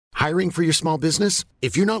Hiring for your small business?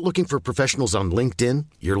 If you're not looking for professionals on LinkedIn,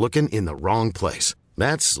 you're looking in the wrong place.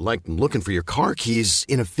 That's like looking for your car keys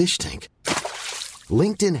in a fish tank.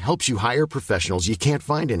 LinkedIn helps you hire professionals you can't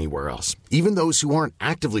find anywhere else, even those who aren't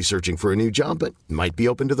actively searching for a new job but might be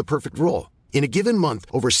open to the perfect role. In a given month,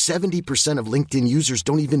 over 70% of LinkedIn users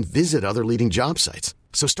don't even visit other leading job sites.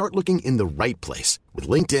 So start looking in the right place. With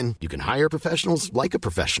LinkedIn, you can hire professionals like a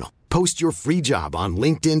professional. Post your free job on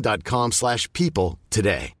linkedin.com/people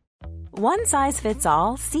today. One size fits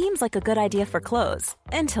all seems like a good idea for clothes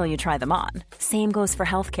until you try them on. Same goes for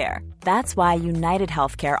healthcare. That's why United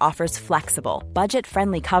Healthcare offers flexible,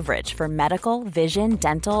 budget-friendly coverage for medical, vision,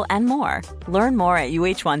 dental, and more. Learn more at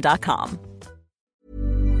uh1.com.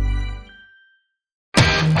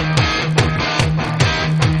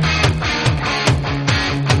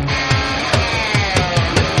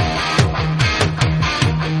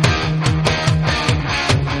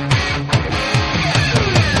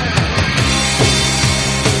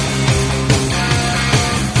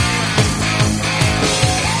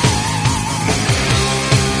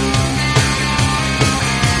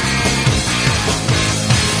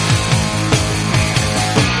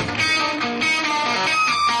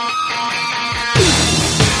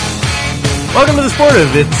 Welcome to the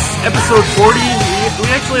Sportive. It's episode 40. We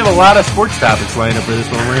actually have a lot of sports topics lined up for this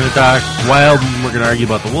one. We're going to talk Wild, and we're going to argue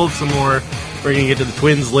about the Wolves some more. We're going to get to the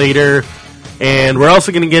Twins later. And we're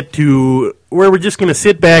also going to get to where we're just going to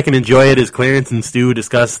sit back and enjoy it as Clarence and Stu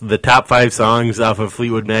discuss the top 5 songs off of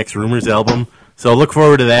Fleetwood Mac's Rumors album. So look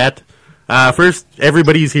forward to that. First,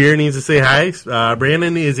 everybody's here needs to say hi.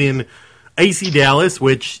 Brandon is in icy Dallas,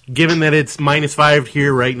 which, given that it's -5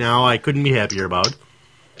 here right now, I couldn't be happier about.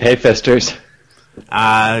 Hey, Festers.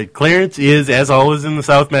 Clarence is, as always, in the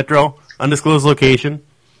South Metro, undisclosed location.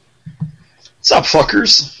 What's up,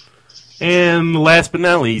 fuckers? And last but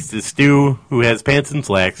not least is Stu, who has pants and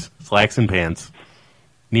slacks and pants,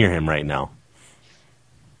 near him right now.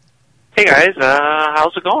 Hey guys,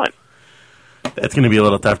 how's it going? That's going to be a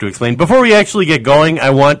little tough to explain. Before we actually get going, I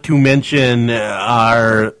want to mention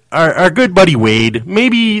our good buddy Wade,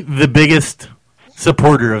 maybe the biggest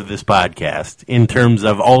supporter of this podcast in terms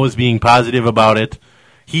of always being positive about it.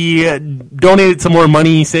 He donated some more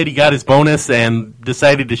money. He said he got his bonus and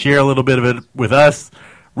decided to share a little bit of it with us.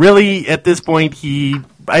 Really, at this point,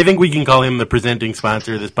 I think we can call him the presenting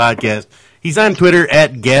sponsor of this podcast. He's on Twitter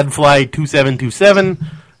at Gadfly2727.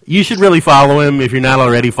 You should really follow him. If you're not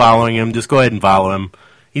already following him, just go ahead and follow him.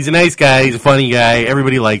 He's a nice guy. He's a funny guy.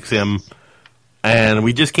 Everybody likes him. And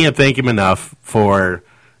we just can't thank him enough for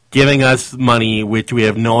giving us money, which we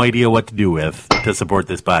have no idea what to do with, to support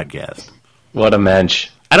this podcast. What a mensch.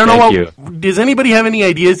 I don't know. Does anybody have any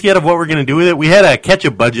ideas yet of what we're going to do with it? We had a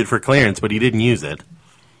ketchup budget for Clarence, but he didn't use it.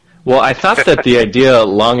 Well, I thought that the idea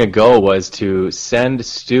long ago was to send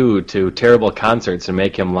Stu to terrible concerts and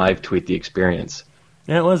make him live tweet the experience.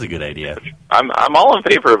 Yeah, it was a good idea. I'm all in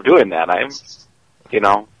favor of doing that. There's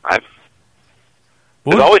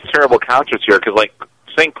always terrible concerts here because, like,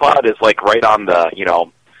 St. Cloud is, like, right on the,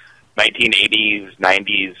 1980s,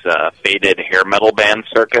 90s faded hair metal band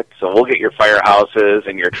circuit. So we'll get your Firehouses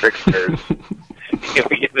and your Tricksters.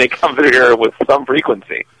 They come through here with some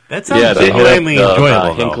frequency. That sounds genuinely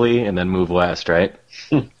enjoyable. Hinkley and then move west, right?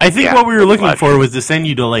 I think what we were looking for was to send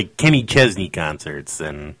you to, like, Kenny Chesney concerts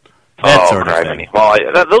and that sort of thing. Well,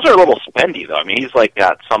 those are a little spendy, though. I mean, he's, like,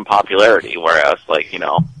 got some popularity, whereas, like,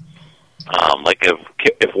 like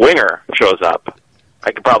if Winger shows up,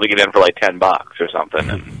 I could probably get in for, like, $10 or something,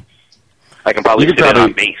 and I can probably sit in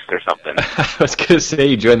on bass or something. I was going to say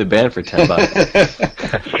you joined the band for $10.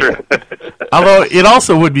 That's true. Although it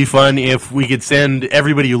also would be fun if we could send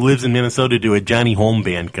everybody who lives in Minnesota to a Johnny Holm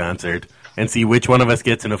Band concert and see which one of us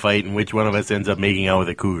gets in a fight and which one of us ends up making out with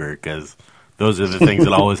a cougar, because those are the things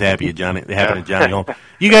that always happen at Johnny Holm.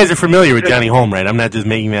 You guys are familiar with Johnny Holm, right? I'm not just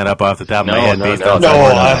making that up off the top of my head.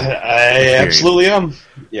 I absolutely am.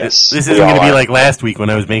 Yes. This isn't going to be like last week when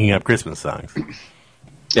I was making up Christmas songs.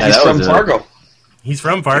 Yeah, he's from Fargo. He's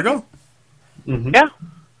from Fargo? Mm-hmm. Yeah.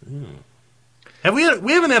 We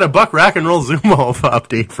haven't had a Buck Rock and Roll Zumo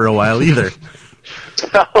update for a while either.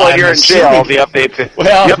 Well, you're in jail. The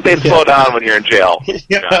updates slow down when you're in jail.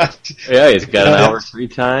 Yeah, he's got an hour free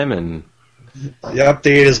time, and the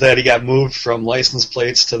update is that he got moved from license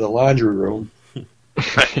plates to the laundry room.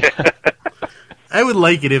 I would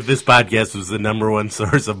like it if this podcast was the #1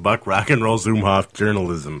 source of Buck Rock and Roll Zoomhoff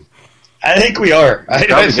journalism. I think we are.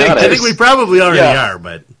 I think we probably already are,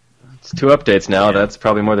 but it's 2 updates now. Yeah. That's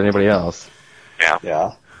probably more than anybody else. Yeah.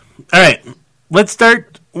 All right, let's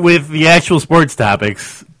start with the actual sports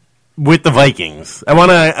topics. with the Vikings. I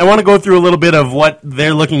want to go through a little bit of what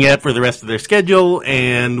they're looking at for the rest of their schedule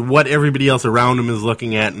and what everybody else around them is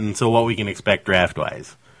looking at, and so what we can expect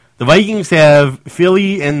draft-wise. The Vikings have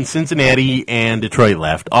Philly and Cincinnati and Detroit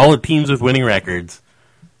left, all teams with winning records.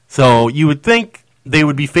 So you would think they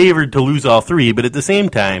would be favored to lose all three, but at the same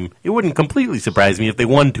time, it wouldn't completely surprise me if they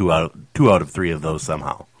won two out of three of those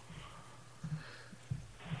somehow.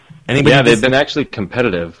 They've been actually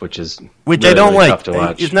competitive, which really, I don't really like. Tough to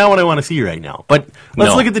watch. It's not what I want to see right now. But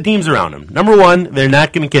let's look at the teams around them. Number one, they're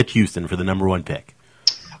not going to catch Houston for the number one pick.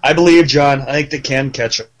 I believe, John. I think they can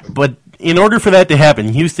catch them. But in order for that to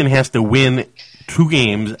happen, Houston has to win 2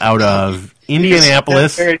 games out of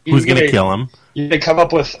Indianapolis, who's going to kill them. You're going to come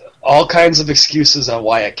up with all kinds of excuses on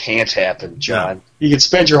why it can't happen, John. Yeah. You can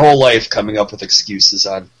spend your whole life coming up with excuses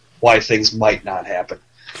on why things might not happen.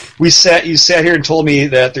 You sat here and told me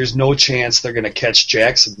that there's no chance they're going to catch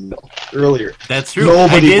Jacksonville earlier. That's true.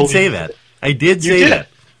 I did say that.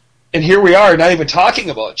 And here we are, not even talking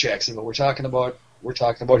about Jacksonville. We're talking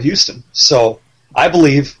about Houston. So I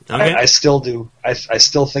believe. Okay. I still do. I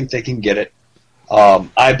still think they can get it.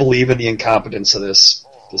 I believe in the incompetence of this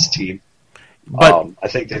team. But I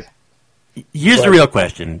think they. Here's the real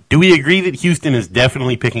question: do we agree that Houston is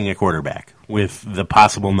definitely picking a quarterback with the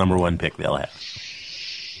possible number one pick they'll have?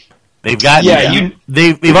 They've got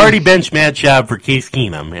they've already benched Matt Schaub for Case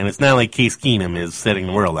Keenum, and it's not like Case Keenum is setting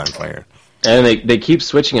the world on fire. And they keep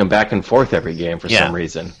switching him back and forth every game for some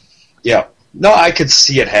reason. Yeah, no, I could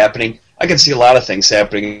see it happening. I can see a lot of things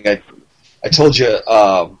happening. I told you,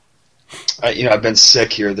 I've been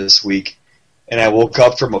sick here this week, and I woke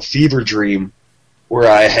up from a fever dream where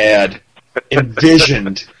I had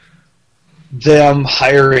envisioned them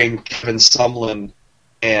hiring Kevin Sumlin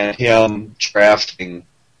and him drafting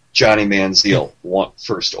Johnny Manziel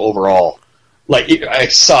first overall. Like I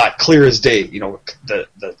saw it clear as day.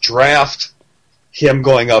 The draft, him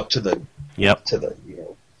going up to the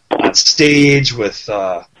on stage with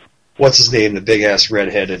what's his name, the big ass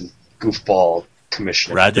redheaded goofball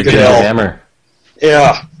commissioner, Roger Goodell.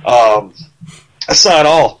 Yeah, I saw it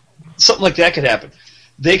all. Something like that could happen.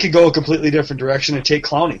 They could go a completely different direction and take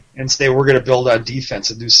Clowney and say we're going to build on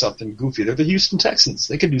defense and do something goofy. They're the Houston Texans.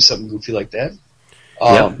 They could do something goofy like that.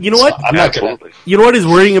 You know what? I'm not gonna. You know what is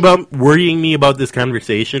worrying me about this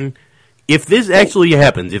conversation? If this actually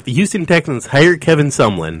happens, if the Houston Texans hire Kevin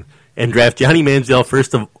Sumlin and draft Johnny Manziel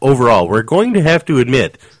first overall, we're going to have to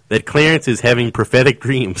admit that Clarence is having prophetic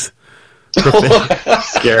dreams.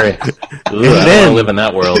 Scary. Ooh, I don't want to live in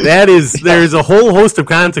that world. There's a whole host of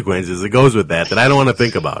consequences that goes with that I don't want to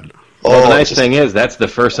think about. Well, the nice thing is that's the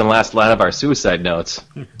first and last line of our suicide notes.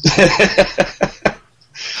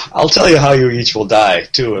 I'll tell you how you each will die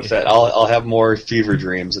too. I'll have more fever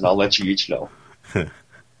dreams, and I'll let you each know. All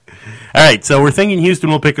right, so we're thinking Houston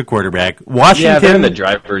will pick a quarterback. Washington, yeah, they're in the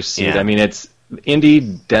driver's seat. Yeah. I mean, it's Indy,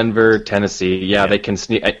 Denver, Tennessee. Yeah, they can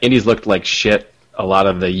sneak. Indy's looked like shit a lot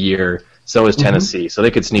of the year. So is Tennessee. So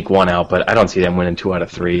they could sneak one out, but I don't see them winning 2 out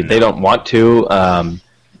of 3. No. They don't want to.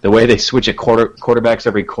 The way they switch at quarterbacks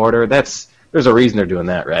every quarter, there's a reason they're doing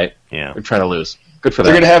that, right? Yeah, they're trying to lose. Good for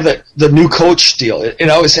them. They're going to have the new coach deal. It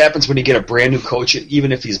always happens when you get a brand new coach,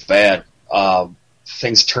 even if he's bad.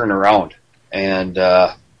 Things turn around, and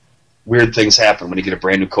weird things happen when you get a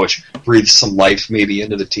brand new coach. Breathe some life maybe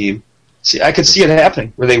into the team. See, I could see it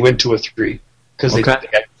happening where they win 2 or 3 because they got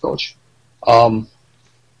a coach.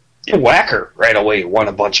 Wacker right away won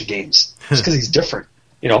a bunch of games just because he's different.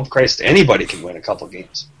 Christ, anybody can win a couple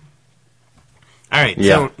games. All right,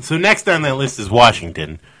 so next on that list is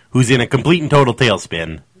Washington, who's in a complete and total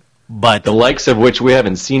tailspin, but the likes of which we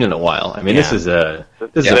haven't seen in a while. I mean, this is a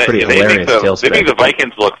pretty hilarious tailspin. They think the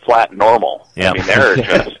Vikings look flat and normal. Yeah. I mean, they're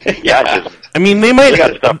just I mean, they might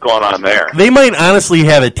got stuff going on there. They might honestly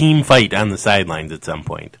have a team fight on the sidelines at some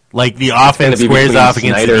point, like the offense squares off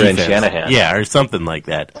against Snyder the defense, and Shanahan. Yeah, or something like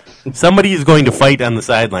that. Somebody is going to fight on the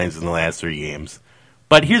sidelines in the last 3 games.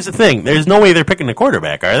 But here's the thing: there's no way they're picking a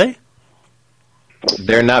quarterback, are they?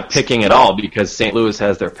 They're not picking at all because St. Louis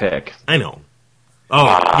has their pick. I know. Oh,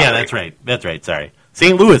 yeah, that's right. That's right. Sorry.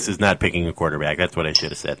 St. Louis is not picking a quarterback. That's what I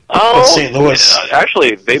should have said. Oh, St. Louis.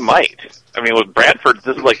 Actually, they might. I mean, with Bradford,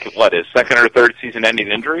 this is like, his second or third season-ending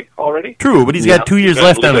injury already? True, but he's got 2 years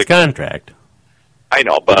left on his contract. I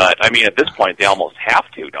know, but, I mean, at this point, they almost have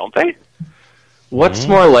to, don't they? What's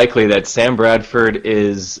more likely, that Sam Bradford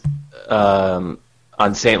is on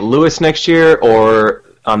St. Louis next year or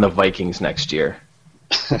on the Vikings next year?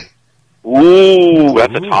 Ooh,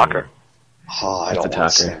 that's a talker. Oh, I don't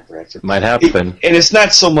want Sam Bradford. Might happen. And it's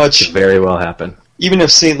not so much... Could very well happen. Even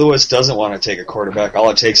if St. Louis doesn't want to take a quarterback, all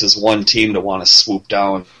it takes is one team to want to swoop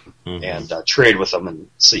down and trade with them. And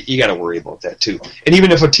so you got to worry about that too. And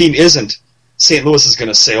even if a team isn't, St. Louis is going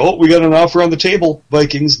to say, "Oh, we got an offer on the table,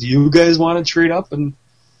 Vikings. Do you guys want to trade up and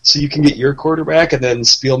so you can get your quarterback?" And then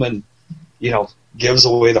Spielman, gives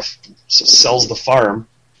away sells the farm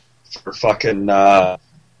for fucking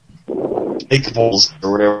Nichols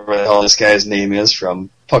or whatever the hell this guy's name is from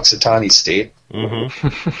Puxatawny State.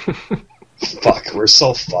 Mm-hmm. Fuck, we're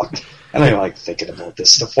so fucked. I don't even like thinking about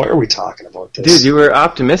this stuff. Why are we talking about this? Dude, you were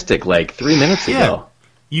optimistic like 3 minutes ago.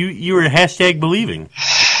 You were #believing.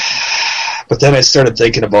 But then I started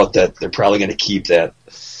thinking about that. They're probably going to keep that.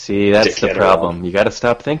 See, that's the problem. Around. You got to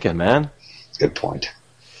stop thinking, man. Good point.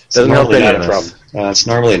 Doesn't normally not a problem. It's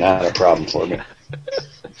normally not a problem for me. All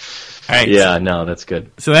right. Yeah, no, that's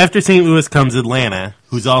good. So after St. Louis comes Atlanta,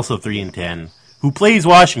 who's also 3-10, who plays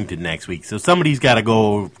Washington next week. So somebody's got to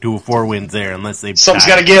go to 4 wins there, unless they. Something's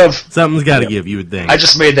got to give. Something's got to give. You would think. I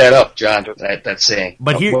just made that up, John. That saying.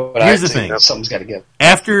 But here's the thing. Something's got to give.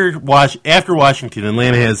 After Washington,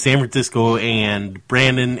 Atlanta has San Francisco and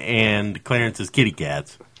Brandon and Clarence's kitty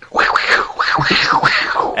cats.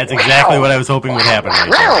 That's exactly what I was hoping would happen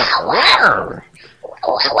right there.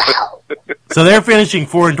 So they're finishing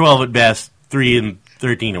 4-12 at best,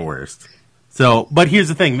 3-13 at worst. So, but here's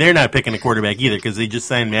the thing: they're not picking a quarterback either because they just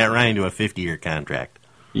signed Matt Ryan to a 50-year contract.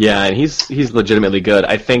 Yeah, and he's legitimately good.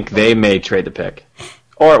 I think they may trade the pick,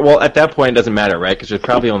 or well, at that point it doesn't matter, right? Because there's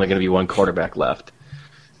probably only going to be one quarterback left,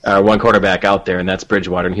 one quarterback out there, and that's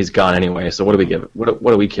Bridgewater, and he's gone anyway. So what do we give? What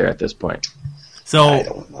do we care at this point? So I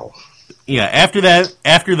don't know. Yeah, after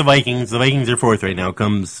the Vikings are fourth right now,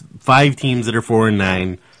 comes 5 teams that are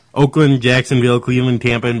 4-9. Oakland, Jacksonville, Cleveland,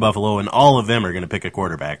 Tampa, and Buffalo, and all of them are going to pick a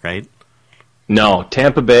quarterback, right? No,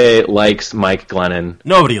 Tampa Bay likes Mike Glennon.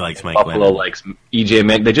 Nobody likes Mike Buffalo Glennon. likes E.J.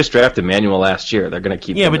 Manuel. They just drafted Manuel last year. They're going to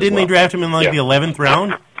keep him. Yeah, but didn't they draft him in the 11th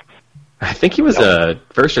round? I think he was a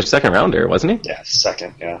first or second rounder, wasn't he? Yeah,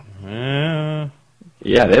 second, yeah.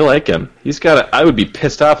 Yeah, they like him. He's got. I would be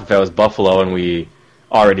pissed off if I was Buffalo and we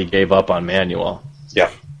already gave up on Manuel. Yeah.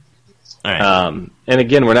 All right. And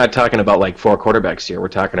again, we're not talking about like 4 quarterbacks here. We're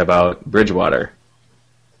talking about Bridgewater.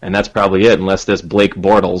 And that's probably it, unless this Blake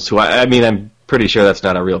Bortles, who I'm pretty sure that's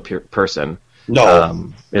not a real person.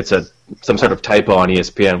 No. It's some sort of typo on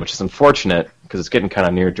ESPN, which is unfortunate because it's getting kind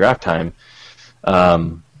of near draft time.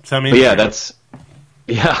 But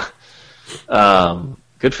yeah,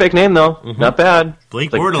 good fake name though, not bad.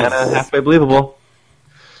 Blake Bortles, kind of halfway believable.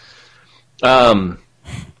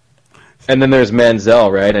 And then there's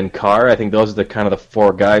Manziel, right, and Carr. I think those are the kind of the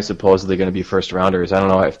 4 guys supposedly going to be first rounders. I don't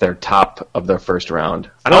know if they're top of their first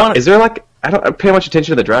round. I don't pay much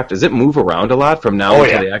attention to the draft. Does it move around a lot from now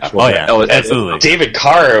until the actual? Absolutely. David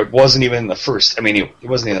Carr wasn't even in the first. I mean, he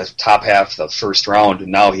wasn't in the top half of the first round,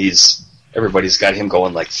 and now everybody's got him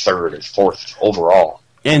going like 3rd or 4th overall.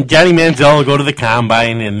 And Johnny Manziel will go to the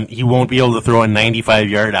combine, and he won't be able to throw a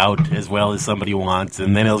 95-yard out as well as somebody wants,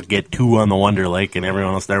 and then he'll get 2 on the Wonder Lake, and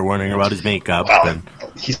everyone will start wondering about his makeup. Wow.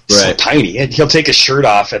 He's so tiny. And he'll take his shirt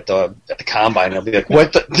off at the combine, and he'll be like,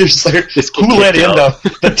 "What? Who let in the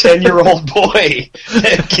 10-year-old boy?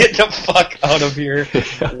 Get the fuck out of here,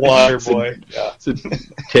 water boy!" Yeah.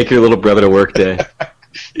 Take your little brother to work day.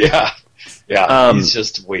 Yeah. Yeah, he's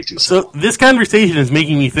just way too small. So this conversation is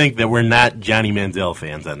making me think that we're not Johnny Manziel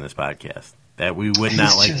fans on this podcast. That we would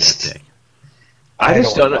not like that pick. I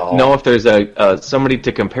just don't know if there's somebody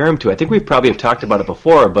to compare him to. I think we probably have talked about it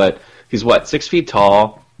before, but he's 6 feet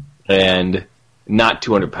tall and not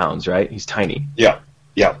 200 pounds, right? He's tiny. Yeah.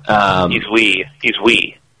 He's wee.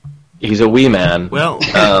 He's a wee man. Well,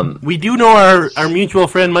 we do know our mutual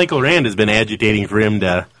friend Michael Rand has been agitating for him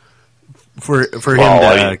to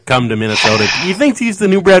come to Minnesota. He thinks he's the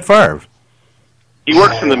new Brett Favre. He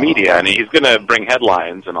works in the media, and he's going to bring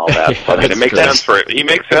headlines and all that. Yeah, it makes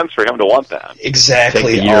sense for him to want that. Exactly.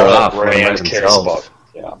 Take a year off. Rand cares about.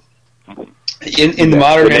 Yeah. In the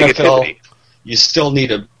modern NFL, you still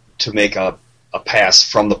need to make a pass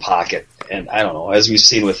from the pocket, and I don't know. As we've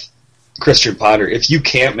seen with Christian Ponder, if you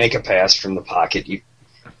can't make a pass from the pocket,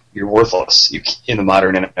 you're worthless. In the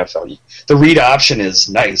modern NFL, the read option is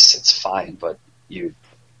nice; it's fine, but you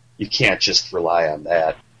can't just rely on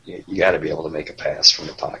that. You got to be able to make a pass from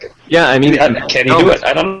the pocket. Yeah, I mean, can he do it?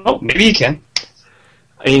 I don't know. Maybe he can.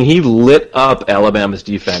 I mean, he lit up Alabama's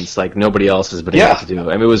defense like nobody else has been able to do.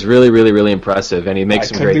 I mean, it was really, really, really impressive, and he makes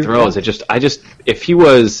some great throws. If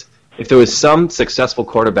there was some successful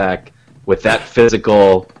quarterback with that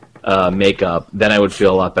physical makeup, then I would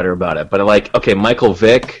feel a lot better about it. But Michael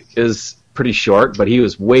Vick is pretty short, but he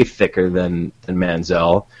was way thicker than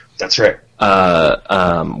Manziel. That's right.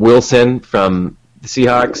 Wilson from the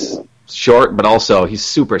Seahawks, short, but also he's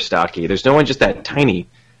super stocky. There's no one just that tiny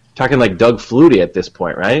talking like Doug Flutie at this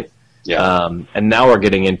point, right? Yeah. And now we're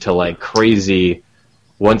getting into like crazy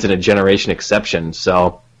once in a generation exceptions.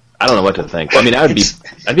 So I don't know what to think. I mean, I'd be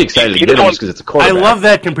excited to get him just because it's a quarterback. I love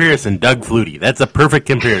that comparison, Doug Flutie. That's a perfect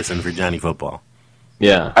comparison for Johnny Football.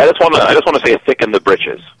 Yeah. I just want to say thick in the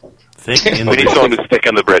britches. Thick in the We need someone who's thick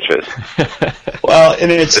in the britches. Well,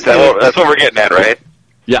 and That's what we're getting at, right?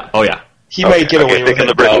 Yeah. Oh, yeah. He might get away with thick in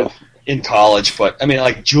the it now britches. in college, but I mean,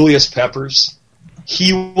 like Julius Peppers,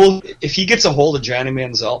 he will, if he gets a hold of Johnny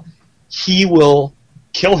Manziel, he will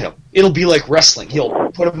kill him. It'll be like wrestling.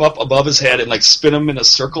 He'll put him up above his head and like spin him in a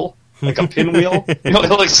circle, like a pinwheel.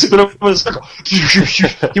 He'll like spin him in a circle.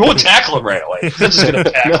 He won't tackle him right away. He's not just going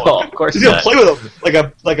to tackle him. Of course He's going to play with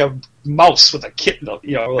him like a mouse with a kitten, like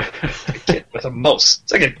a kitten with a mouse.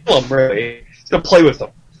 It's like a kill him right. He's going to play with him.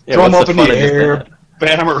 Yeah, Throw him what's up the in the fun of air, that?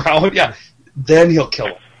 bat him around. Yeah. Then he'll kill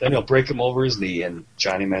him. Then he'll break him over his knee, and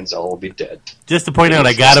Johnny Manziel will be dead. Just to point out,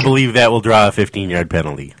 I got to believe that will draw a 15-yard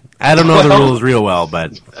penalty. I don't know the rules real well,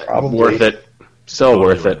 but Probably. Worth it. So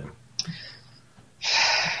worth it.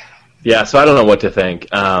 Yeah, so I don't know what to think.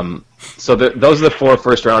 So those are the 4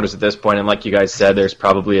 first-rounders at this point, and like you guys said, there's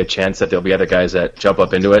probably a chance that there'll be other guys that jump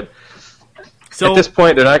up into it. So at this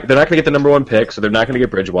point, they're not going to get the number 1 pick, so they're not going to get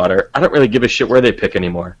Bridgewater. I don't really give a shit where they pick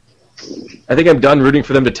anymore. I think I'm done rooting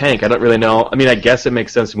for them to tank. I don't really know. I mean, I guess it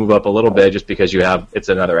makes sense to move up a little bit just because it's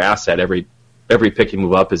another asset. Every pick you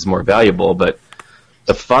move up is more valuable, but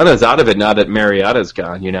the fun is out of it now that Mariotta's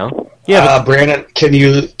gone, you know? Yeah, Brandon, can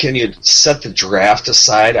you set the draft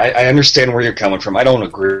aside? I understand where you're coming from. I don't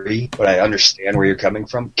agree, but I understand where you're coming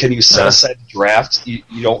from. Can you set aside the draft?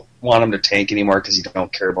 You don't want them to tank anymore because you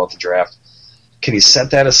don't care about the draft. Can you set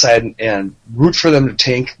that aside and root for them to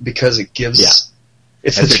tank because it gives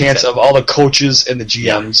it's the chance of all the coaches and the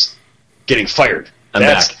GMs getting fired. I'm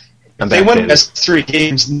back. They win the 3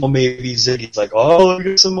 games, maybe Ziggy's like, oh, we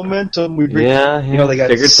got some momentum. They got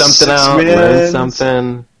figured something 6 out, wins. learned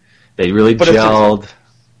something. They really gelled.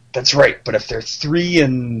 That's right. But if they're 3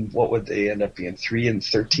 and what would they end up being? 3 and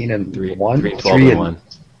 13 and 1? 3-12-1.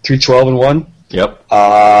 3-12-1. Yep.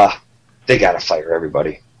 They got to fire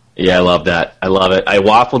everybody. Yeah, I love that. I love it. I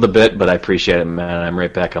waffled a bit, but I appreciate it, man. I'm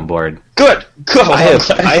right back on board. Good.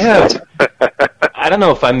 I have. I don't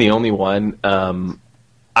know if I'm the only one.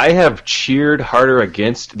 I have cheered harder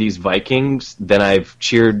against these Vikings than I've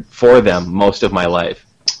cheered for them most of my life.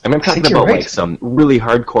 I mean, I'm talking about like some really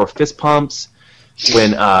hardcore fist pumps.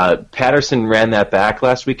 When Patterson ran that back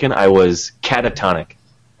last weekend, I was catatonic.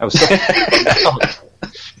 I was so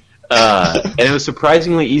and it was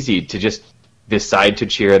surprisingly easy to just decide to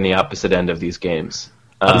cheer on the opposite end of these games.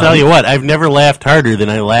 I'll tell you what, I've never laughed harder than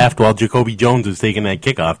I laughed while Jacoby Jones was taking that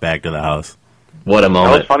kickoff back to the house. What a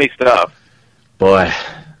moment. That was funny stuff. Boy.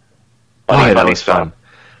 That was stuff.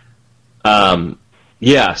 fun.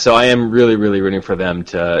 Yeah, so I am really, really rooting for them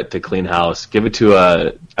to clean house. Give it to,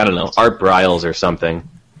 Art Briles or something.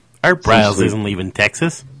 Art Briles isn't leaving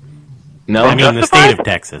Texas. No? I mean, the state of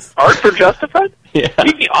Texas. Art for Justified? Yeah.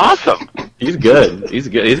 He'd be awesome. He's good. He's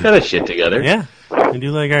got his shit together. Yeah, I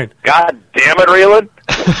do like Art. God damn it, Raylan.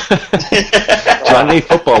 Johnny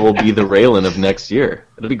Football will be the Raylan of next year.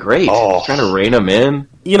 It'll be great. Trying to rein him in.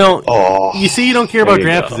 You know, you see you don't care about There you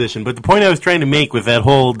draft go. position, but the point I was trying to make with that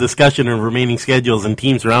whole discussion of remaining schedules and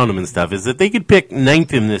teams around them and stuff is that they could pick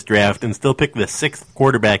 9th in this draft and still pick the 6th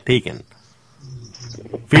quarterback taken.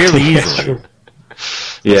 Fairly easily.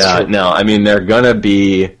 Yeah, no, I mean, they're going to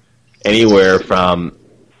be anywhere from,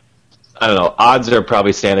 I don't know, odds are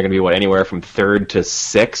probably saying they're going to be, anywhere from 3rd to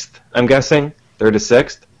 6th, I'm guessing? 3rd to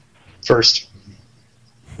 6th? First.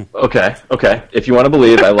 Okay. If you want to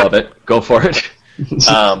believe, I love it. Go for it.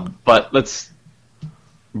 But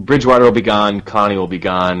Bridgewater will be gone, Connie will be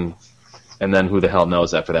gone, and then who the hell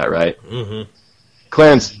knows after that, right? Mm-hmm.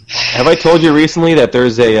 Clarence, have I told you recently that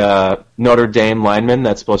there's a Notre Dame lineman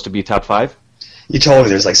that's supposed to be top 5? You told me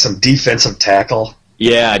there's like some defensive tackle.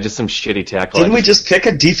 Yeah, just some shitty tackle. Didn't we just pick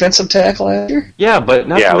a defensive tackle last year? Yeah, but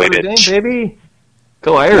not Yeah, we Notre did. Dame, baby.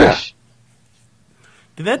 Go Irish.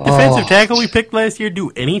 Did that defensive tackle we picked last year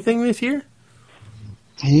do anything this year?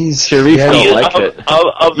 Sharif don't like it.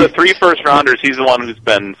 Of the 3 first-rounders, he's the one whose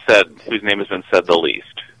name has been said the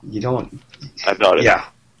least. You don't. I've noticed. Yeah.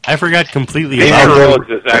 I forgot completely Xavier about Rhodes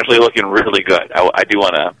is actually looking really good. I do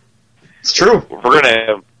want to. It's true. If we're going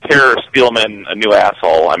to tear Spielman a new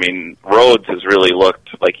asshole, I mean, Rhodes has really looked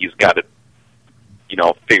like he's got it,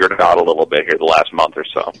 figured it out a little bit here the last month or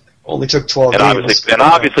so. Only took 12 And games.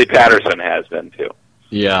 obviously Patterson has been too.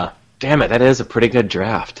 Yeah. Damn it, that is a pretty good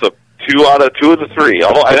draft. So 2 out of the 3.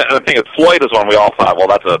 Although I think Floyd is one we all thought, well,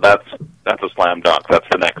 that's a slam dunk. That's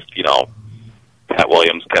the next, Pat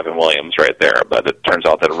Williams, Kevin Williams right there, but it turns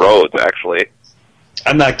out that Rhodes actually.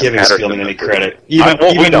 I'm not giving Spielman any credit. We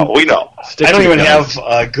know. I don't even have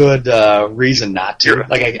a good reason not to.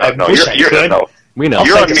 I wish I could. No. We know.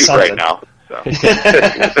 You're on mute right now. So.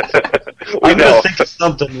 I'm going to think of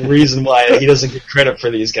something, reason why he doesn't get credit for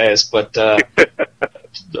these guys, but I'm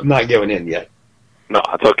not giving in yet. No,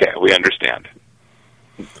 it's okay. We understand.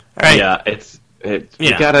 All right.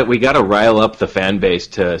 Yeah, we gotta rile up the fan base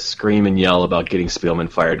to scream and yell about getting Spielman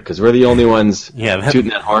fired because we're the only ones tooting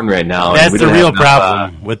that horn right now. That's the real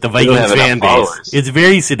problem with the Vikings fan base. It's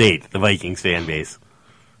very sedate, the Vikings fan base.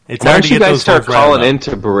 Why don't you guys start calling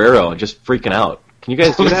into Barrero and just freaking out? Can you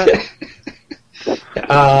guys do that?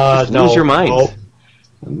 Lose your mind. No,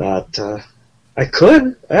 I'm not. I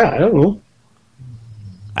could. Yeah, I don't know.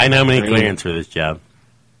 I nominate Clarence for this job.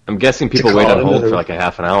 I'm guessing people wait on hold for like a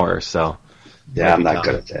half an hour or so. Yeah, I'm not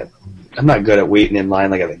good at that. I'm not good at waiting in line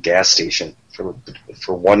like at a gas station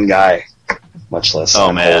for one guy, much less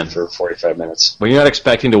hold for 45 minutes. When you're not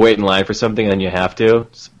expecting to wait in line for something and then you have to,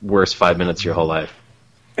 it's worst 5 minutes of your whole life.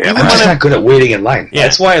 Yeah, I'm just not good at waiting in line. Yeah.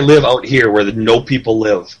 That's why I live out here where no people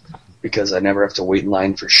live, because I never have to wait in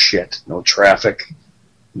line for shit. No traffic,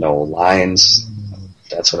 no lines.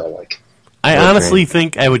 That's what I like. I honestly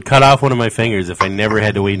think I would cut off one of my fingers if I never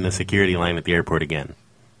had to wait in a security line at the airport again.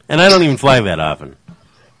 And I don't even fly that often.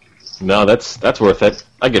 No, that's worth it.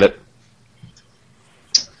 I get it.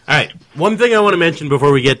 All right. One thing I want to mention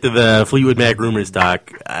before we get to the Fleetwood Mac rumors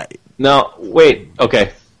talk. No, wait.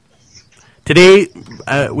 Okay. Today,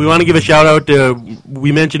 we want to give a shout-out to,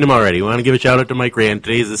 we mentioned him already, we want to give a shout-out to Mike Rand.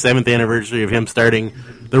 Today is the 7th anniversary of him starting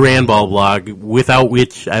the Randball blog, without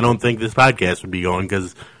which I don't think this podcast would be going,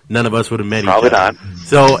 because none of us would have met each other. Probably not.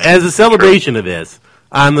 So, as a celebration of this,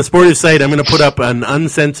 on the Sportive site, I'm going to put up an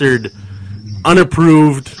uncensored,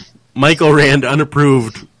 unapproved, Michael Rand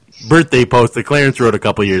unapproved birthday post that Clarence wrote a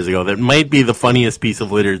couple years ago that might be the funniest piece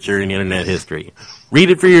of literature in Internet history. Read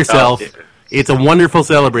it for yourself. It's a wonderful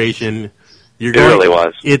celebration. It really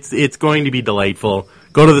was. It's going to be delightful.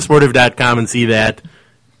 Go to thesportive.com and see that.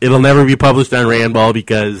 It'll never be published on Randball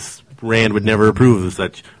because Rand would never approve of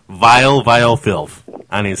such vile filth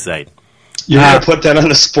on his site. You're going to put that on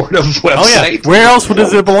the Sportive website? Oh, yeah. Where else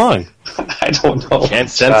does it belong? I don't know. Can't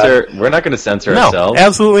censor. We're not going to censor ourselves. No,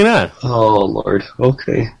 absolutely not. Oh, Lord.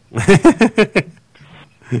 Okay.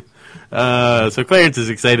 So Clarence is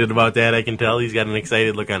excited about that, I can tell. He's got an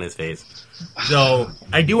excited look on his face. So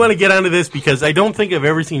I do want to get onto this because I don't think I've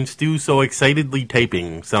ever seen Stu so excitedly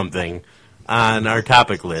typing something on our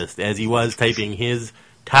topic list as he was typing his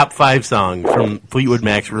top 5 songs from Fleetwood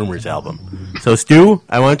Mac's Rumors album. So Stu,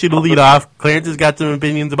 I want you to lead off. Clarence has got some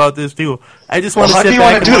opinions about this too. I just want to sit back. How do you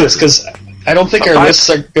want to do this? Because I don't think our lists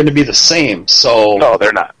are going to be the same. So no,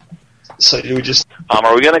 they're not. So do we just?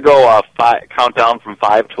 Are we going to go count down from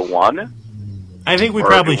 5 to 1? I think we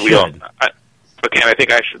probably should. Okay, I think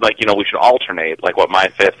we should alternate, like what my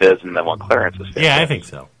 5th is and then what Clarence's 5th is. Yeah, I think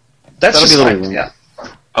so. That's just fine. Yeah.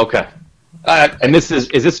 Okay. And is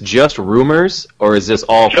this just rumors, or is this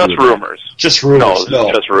all just rumors? Just rumors.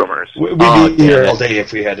 No, just rumors. We'd be here all day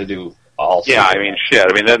if we had to do all. Yeah, I mean, shit.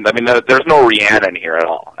 There's no Rhiannon here at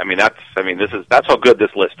all. That's how good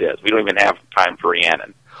this list is. We don't even have time for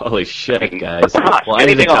Rhiannon. Holy shit, guys! Well,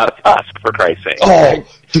 anything on the Tusk, for Christ's sake. Oh!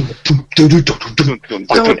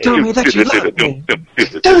 Don't tell me that you love me.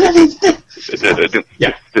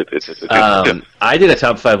 Yeah. I did a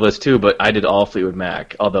top 5 list too, but I did all Fleetwood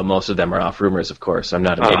Mac. Although most of them are off rumors, of course. I'm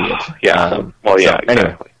not an idiot. Yeah. Exactly.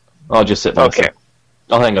 Anyway, I'll just sit. Okay.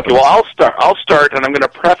 I'll hang up. Okay, well, I'll start, and I'm going to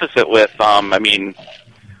preface it with,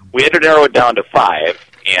 we had to narrow it down to 5,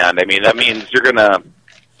 and that means you're going to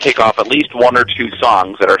take off at least 1 or 2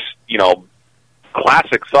 songs that are,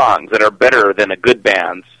 classic songs that are better than a good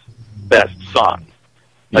band's best song.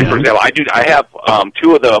 Like, for example, I have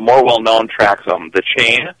 2 of the more well-known tracks, The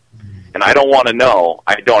Chain and I Don't Want to Know,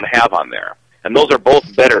 I don't have on there. And those are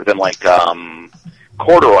both better than,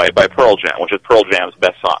 Corduroy by Pearl Jam, which is Pearl Jam's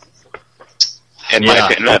best song. In my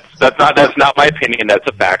opinion, that's not my opinion, that's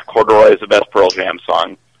a fact. Corduroy is the best Pearl Jam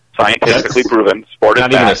song. Scientifically proven, sportive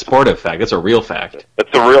fact. Not even a sportive fact, it's a real fact.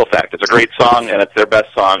 It's a real fact. It's a great song, and it's their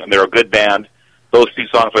best song, and they're a good band. Those 2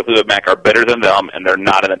 songs by Fleetwood Mac are better than them, and they're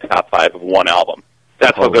not in the top 5 of one album.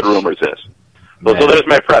 That's how good Rumors is. So there's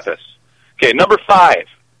my preface. Okay, number 5,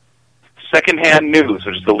 Secondhand News,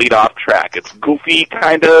 which is the lead-off track. It's goofy,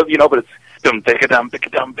 kind of, but it's dum-dicka-dum,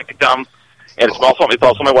 dicka-dum. And it's also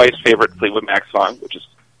my wife's favorite Fleetwood Mac song, which is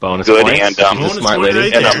bonus good points. and smart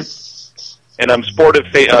lady. Right And sportive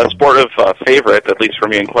favorite, at least for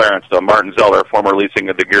me and Clarence, Martin Zeller, former lead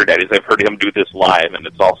singer of the Gear Daddies. I've heard him do this live, and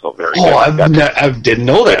it's also very good. I didn't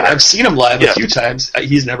know that. I've seen him live a few times.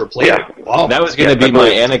 He's never played it. Wow. That was going to be my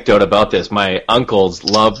anecdote about this. My uncles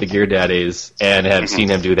love the Gear Daddies and have seen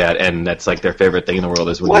him do that, and that's like their favorite thing in the world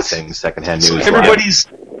is when they sing Secondhand News.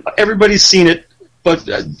 So everybody's seen it, but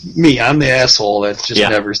me, I'm the asshole that just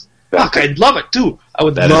never. Fuck, I'd love it too. I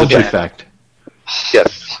would love that. That is a true fact.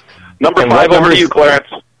 Yes. Number 5 over to you, Clarence.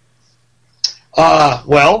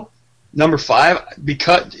 Well, number 5,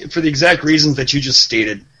 because for the exact reasons that you just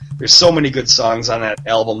stated, there's so many good songs on that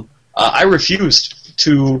album. I refused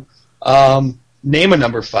to name a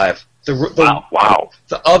number 5. Wow.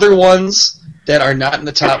 The other ones that are not in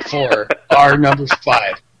the top 4 are number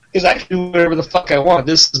 5 because I can do whatever the fuck I want.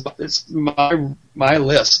 It's my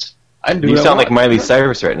list. I can do. You sound like Miley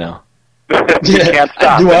Cyrus right now. You can't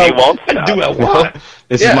stop. You won't stop. Do what I want.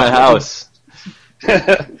 This is my house.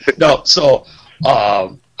 No, so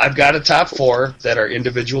I've got a top 4 that are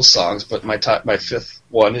individual songs, but my 5th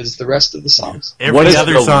one is the rest of the songs. Every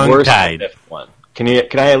other song tied. One? Can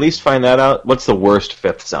I at least find that out? What's the worst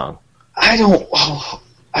 5th song? I don't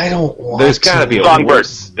want. There's got to be a Songbird.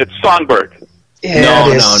 It's Songbird. Yeah,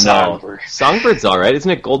 no. Songbird. Songbir's all right, isn't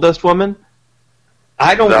it? Gold Dust Woman.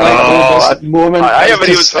 I don't like Gold Dust Woman. I haven't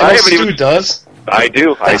even. Does. I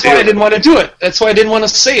do. That's why I didn't want to do it. That's why I didn't want to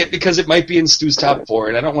say it because it might be in Stu's top 4,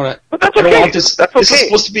 and I don't want to. But that's okay. This is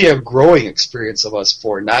supposed to be a growing experience of us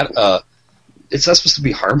 4, not it's not supposed to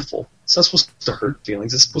be harmful. It's not supposed to hurt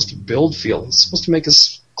feelings. It's supposed to build feelings. It's supposed to make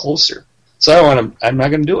us closer. So I'm not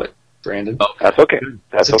going to do it, Brandon. Oh, that's okay.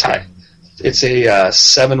 That's it's a tie. It's a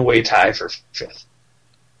 7-way tie for 5th.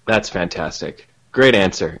 That's fantastic. Great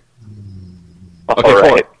answer. Okay, all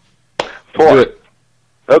right. 4.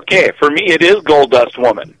 Okay, for me it is Gold Dust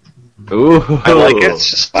Woman. Ooh, I like it. It's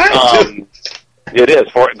just fine. It is.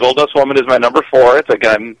 Gold Dust Woman is my number 4. It's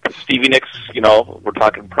again Stevie Nicks. We're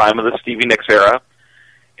talking prime of the Stevie Nicks era.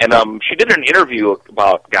 And she did an interview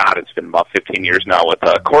about it's been about 15 years now with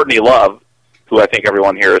Courtney Love, who I think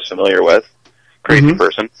everyone here is familiar with, crazy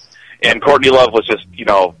person. And Courtney Love was just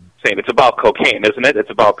saying it's about cocaine, isn't it? It's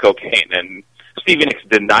about cocaine. And Stevie Nicks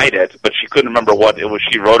denied it, but she couldn't remember what it was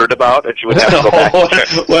she wrote it about, and she would have to go back and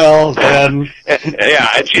check. Well, then.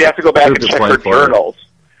 And she'd have to go back and check her journals.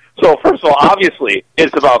 So, first of all, obviously,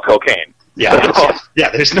 it's about cocaine. Yeah,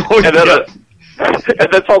 there's no...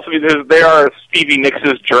 And that's also because there are Stevie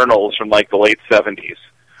Nicks' journals from, the late 70s,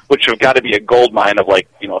 which have got to be a gold mine of,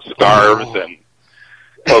 scarves and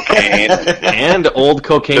cocaine. And old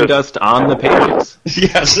cocaine dust on the pages.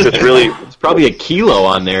 Yes. It's probably a kilo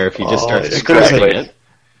on there if you just start scratching it.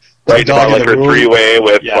 Right, about her 3-way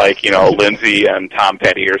with, Lindsay and Tom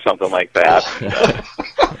Petty or something like that.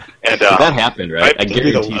 And that happened, right? I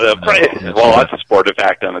guarantee well, that's a sportive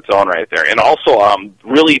act on its own right there. And also,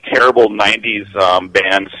 really terrible 90s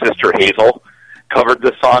band Sister Hazel covered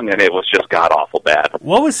this song, and it was just god-awful bad.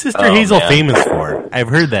 What was Sister Hazel famous for? I've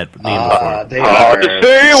heard that name before. They to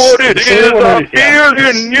say what it is I feel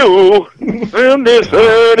in you, and they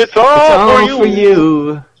said it's all for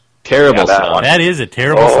you. Terrible song. That is a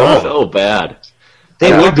terrible song. So bad.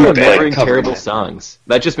 They love remembering terrible songs.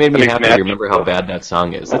 That just made me happy to remember how bad that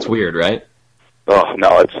song is. That's weird, right? Oh,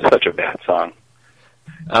 no, it's such a bad song.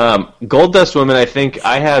 Gold Dust Woman, I think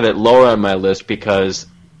I have it lower on my list because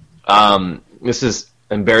this is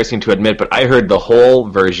embarrassing to admit, but I heard the whole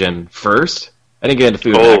version first. I didn't get into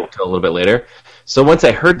Food until a little bit later. So once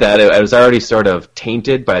I heard that, I was already sort of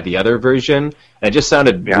tainted by the other version, and it just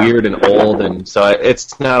sounded weird and old, and so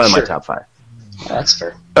it's not on my top 5. That's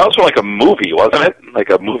fair. That was like a movie, wasn't it? Like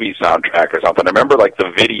a movie soundtrack or something. I remember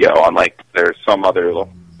the video on there's some other, it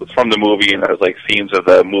was from the movie, and there was scenes of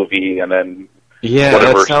the movie, and then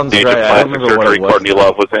whatever that sounds stage right. of plastic surgery Courtney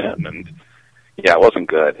Love was in, and it wasn't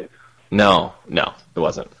good. No, it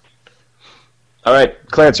wasn't. All right,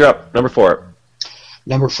 Clarence, you're up. Number 4.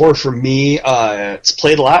 Number 4 for me, it's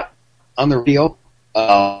played a lot on the radio,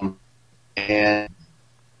 and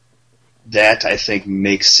that I think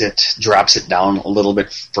drops it down a little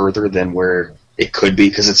bit further than where it could be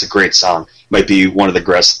because it's a great song. It might be one of the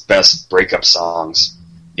best breakup songs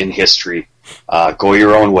in history. Go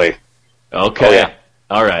Your Own Way. Okay.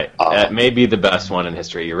 All right. That may be the best one in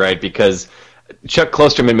history. You're right, because Chuck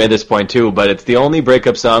Klosterman made this point too, but it's the only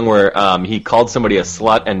breakup song where he called somebody a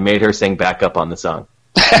slut and made her sing backup on the song.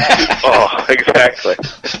 Oh, exactly.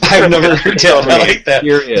 I've never heard that like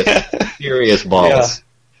that. Serious balls.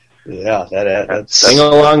 Yeah, that's... Sing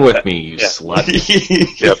along with me, you slut.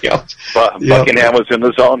 Yep. Buckingham was in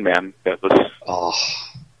the zone, man. It was... Oh,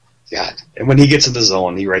 God. And when he gets in the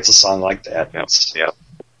zone, he writes a song like that. Yep.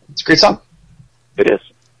 It's a great song. It is.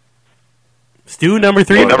 Stu, number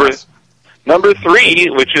 3? Number 3,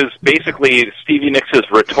 which is basically Stevie Nicks'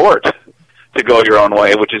 retort to Go Your Own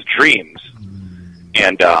Way, which is Dreams.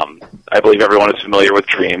 And I believe everyone is familiar with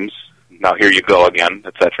Dreams. Now Here You Go Again,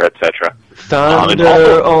 etc., etc.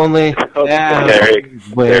 Thunder only. There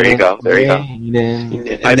you go.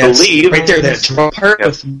 And I believe right there, that drum part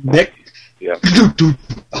with Nick. Yeah.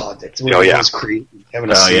 Oh, that's when it was creepy.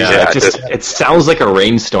 It sounds like a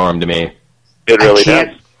rainstorm to me. It really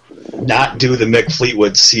does. Not do the Mick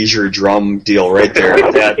Fleetwood seizure drum deal right there.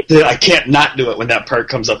 I can't not do it when that part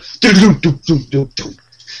comes up.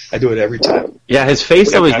 I do it every time. Yeah, his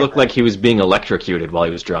face always looked like he was being electrocuted while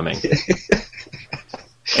he was drumming. And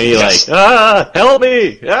he's like, help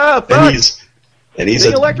me! Fuck! And he's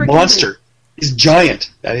a monster. He's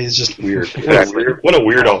giant. That is just weird. Exactly. What a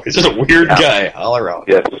weirdo. He's just a weird guy all around.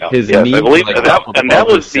 Yes. His I knees believe like that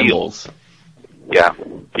was symbols. Yeah,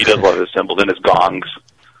 he does love his cymbals and his gongs.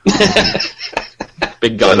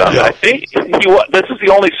 Big gun. I think this is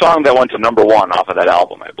the only song that went to number 1 off of that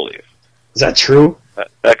album, I believe. Is that true?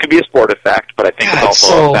 That could be a sportive fact, but I think it's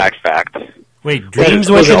also a fact. Wait, Dreams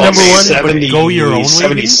was the number 1, but Go Your Own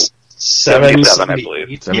Way? 77, I believe.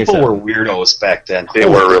 People were weirdos back then. They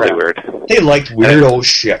were really weird. They liked weirdo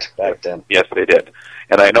shit back then. Yes, they did.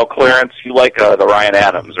 And I know, Clarence, you like the Ryan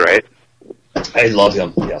Adams, right? I love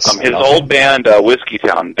him, yes. His old band, Whiskey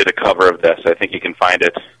Town, did a cover of this. I think you can find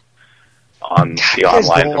it on the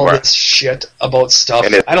online all somewhere. this shit about stuff.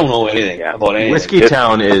 I don't know anything about anything. Whiskey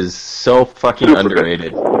Town is so fucking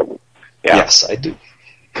underrated. Yeah. Yes, I do.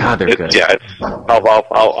 God, they're good. Yeah,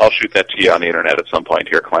 I'll shoot that to you on the internet at some point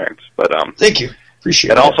here, Clarence. But thank you.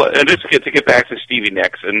 Appreciate it. And also, and just to get back to Stevie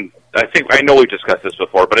Nicks, and I know we've discussed this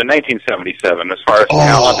before, but in 1977, as far as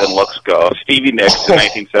talent and looks go, Stevie Nicks in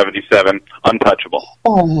 1977, untouchable.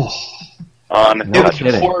 It was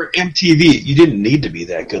before MTV. You didn't need to be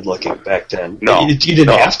that good looking back then. No, you didn't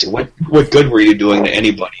have to. What good were you doing to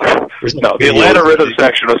anybody? No, the Atlanta Rhythm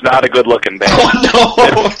section was not a good looking band. Oh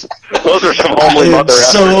no, those are some homely mother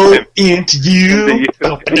efforts. So into you.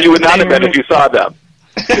 You would not have been if you saw them.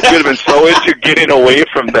 You would have been so into getting away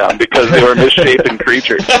from them because they were misshapen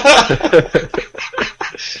creatures.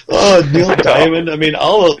 Oh, Neil Diamond. I mean,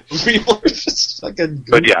 all of those people are just fucking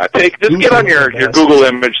good. But yeah, get on your Google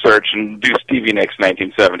image search and do Stevie Nicks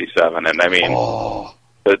 1977, and I mean,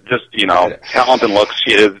 just, talent and looks,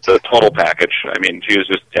 she is the total package. I mean, she was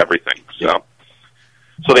just everything. So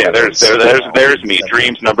yeah, there's me.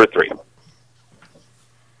 Dreams, number 3. All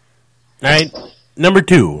right, number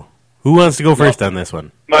 2. Who wants to go first on this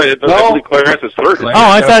one? No, Clarence is 3rd.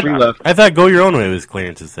 I thought Go Your Own Way was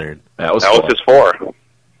Clarence's 3rd. That was his 4.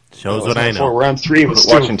 Shows what I know. We're on 3 with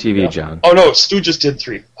Stu. Watching TV, John. Oh no, Stu just did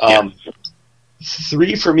 3.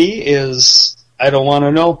 3 for me is I Don't Want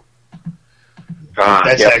to Know.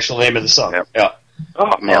 That's the actual name of the song. Yep. Yeah.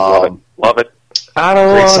 Oh man, love it. I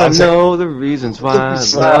don't want to know the reasons why I'm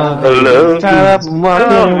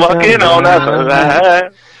walking on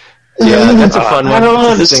that. Yeah, that's a fun one. I don't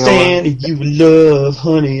understand you love,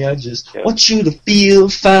 honey. I just want you to feel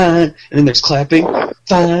fine. And then there's clapping.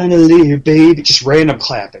 Finally, baby. Just random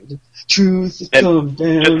clapping. Truth has come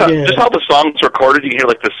down. Just how the song's recorded, you can hear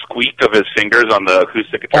like the squeak of his fingers on the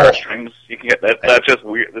acoustic guitar strings. You can get that. That's just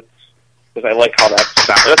weird. Because I like how that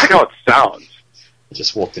sounds. I like how it sounds. I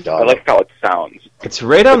just woke the dog. I like how it sounds. It's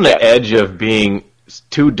right on the edge of being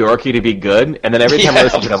too dorky to be good, and then every time I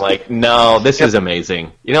listen to it, I'm like, no, this is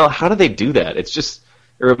amazing. How do they do that? It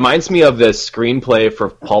reminds me of the screenplay for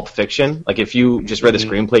Pulp Fiction. Like, if you just read the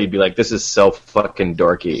screenplay, you'd be like, this is so fucking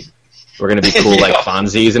dorky. We're going to be cool like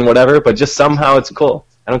Fonzies and whatever, but just somehow it's cool.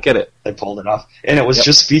 I don't get it. They pulled it off. And it was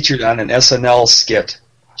just featured on an SNL skit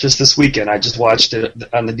just this weekend. I just watched it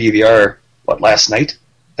on the DVR, last night?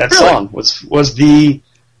 That song was the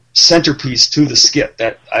centerpiece to the skit,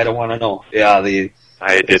 that I Don't Want to Know. Yeah,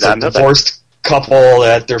 it's a divorced couple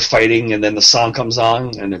that they're fighting, and then the song comes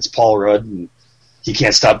on, and it's Paul Rudd, and he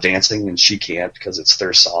can't stop dancing, and she can't because it's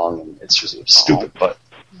their song, and it's just stupid. But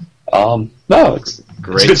no, it's a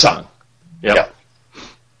good song. Yep. Yeah.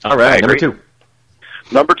 All right, number 2.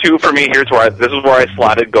 Number 2 for me. This is where I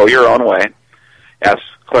slotted "Go Your Own Way." As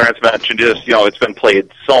Clarence mentioned, it's been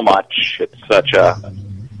played so much. It's such a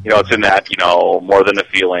it's in that, More Than a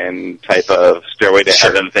Feeling type of Stairway to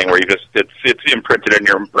Heaven thing where it's imprinted in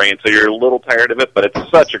your brain, so you're a little tired of it, but it's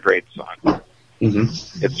such a great song. Mm-hmm.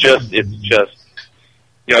 It's just,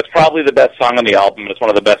 it's probably the best song on the album. It's one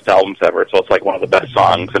of the best albums ever, so it's like one of the best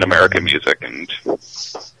songs in American music, and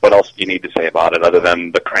what else do you need to say about it other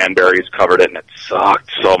than the Cranberries covered it, and it sucked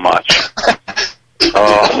so much.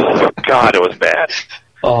 Oh, God, it was bad.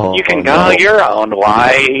 Oh, you can go your own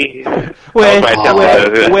way. Way.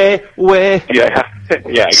 Yeah,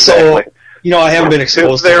 yeah, exactly. So, I haven't been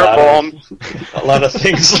exposed to a lot of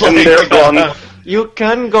things. Their bones. You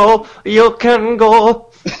can go.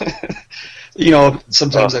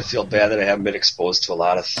 Sometimes I feel bad that I haven't been exposed to a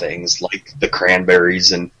lot of things like the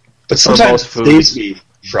cranberries, but sometimes it saves me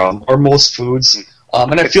from, or most foods,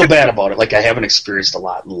 and I feel bad about it. Like I haven't experienced a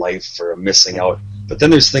lot in life for missing out. But then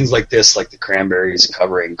there's things like this, like the cranberries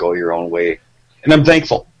covering "Go Your Own Way," and I'm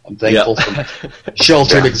thankful. I'm thankful for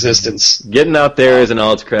sheltered existence. Getting out there isn't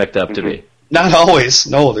all it's cracked up to be. Not always.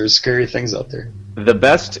 No, there's scary things out there. The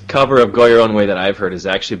best cover of "Go Your Own Way" that I've heard is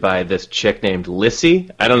actually by this chick named Lissy.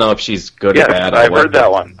 I don't know if she's good or bad. I've heard that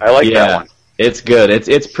one. I like that one. It's good.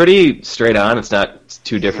 It's pretty straight on. It's not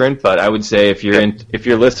too different, but I would say if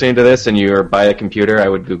you're listening to this and you're by a computer, I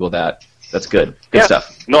would Google that. That's good. Good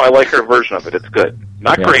stuff. No, I like her version of it. It's good.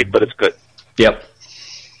 Not great, but it's good. Yep.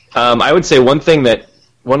 I would say one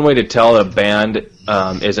way to tell a band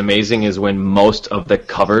is amazing is when most of the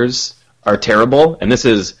covers are terrible, and this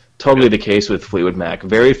is totally the case with Fleetwood Mac.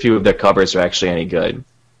 Very few of their covers are actually any good.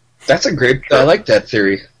 That's a great. I like that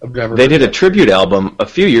theory. They did a tribute album a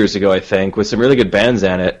few years ago, I think, with some really good bands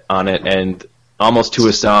on it, and almost to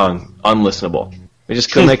a song, unlistenable. They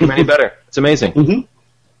just couldn't make them any better. It's amazing. Mm-hmm.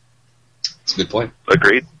 That's a good point.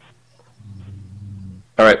 Agreed.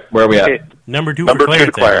 All right, where are we at? Number two,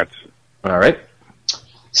 Clarence. All right.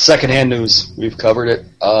 Secondhand news. We've covered it.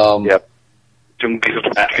 Yep.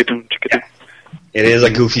 It is a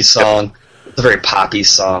goofy song. It's a very poppy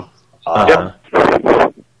song. Yep.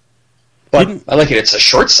 But I like it. It's a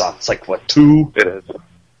short song. It's like, what, 2? It is.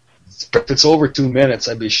 If it's over 2 minutes,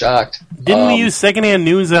 I'd be shocked. Didn't we use secondhand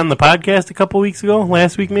news on the podcast a couple weeks ago?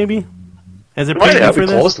 Last week, maybe? As a preview for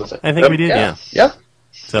this? With it. I think we did, yeah. Yep.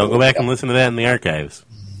 So go back and listen to that in the archives.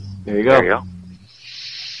 There you go.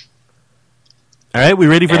 All right, we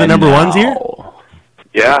ready for the number ones here?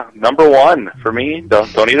 Yeah, number one for me.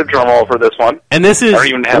 Don't need a drum roll for this one. And this is...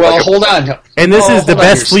 hold on. And this is the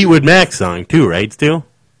best Fleetwood Mac song, too, right, Stu?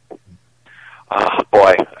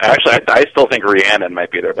 Boy. Actually, I still think Rhiannon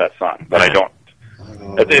might be their best song, but I don't.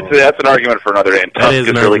 That's an argument for another day. And Tusk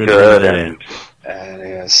is really good. And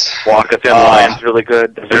it is. Walk a Thin Line's really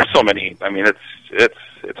good. There's so many. I mean, it's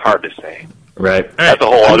hard to say. Right. That's a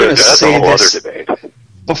whole other debate.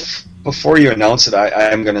 Before you announce it,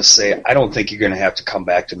 I am going to say I don't think you're going to have to come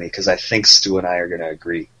back to me because I think Stu and I are going to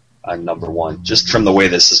agree on number one, just from the way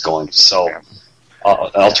this is going. So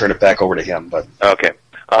I'll turn it back over to him. But okay.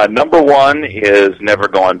 Number one is Never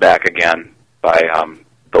Going Back Again by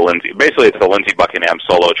the Lindsey. Basically, it's the Lindsey Buckingham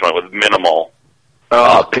solo joint with minimal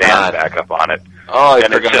band backup on it. Oh, I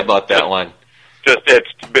forgot about that one.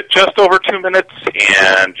 It's just over 2 minutes,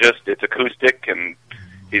 and it's acoustic, and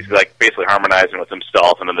he's like basically harmonizing with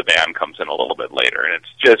himself, and then the band comes in a little bit later, and it's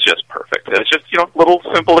just perfect. It's just little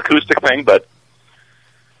simple acoustic thing, but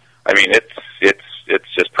I mean it's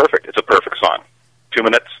just perfect. It's a perfect song. 2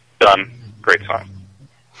 minutes, done, great song.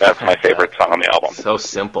 That's my favorite song on the album. So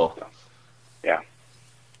simple. Yeah.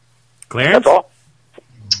 Clarence? That's all.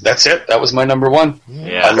 That's it. That was my number one.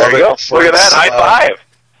 Yeah. I love it. Look at that. High five.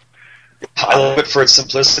 I love it for its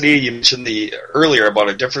simplicity. You mentioned earlier about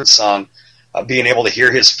a different song, being able to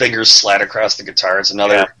hear his fingers slide across the guitar. It's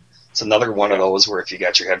another one of those where if you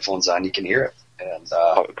got your headphones on, you can hear it. And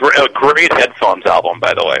a great headphones album,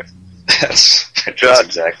 by the way. That's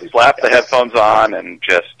exactly. Slap the headphones on and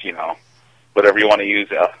just whatever you want to use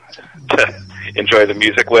to enjoy the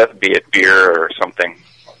music with, be it beer or something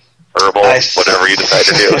herbal, whatever you decide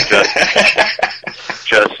to do.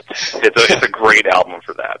 It's a great album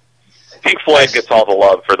for that. Pink Floyd gets all the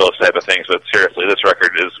love for those type of things, but seriously, this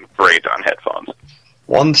record is great on headphones.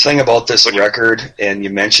 One thing about this record, and you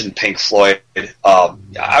mentioned Pink Floyd,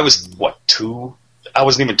 I was, 2? I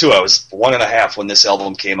wasn't even 2. I was 1.5 when this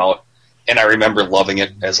album came out, and I remember loving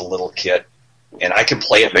it as a little kid. And I can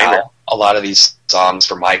play it now. A lot of these songs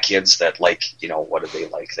for my kids that what do they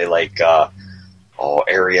like? They like,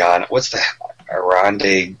 Ariana, what's the,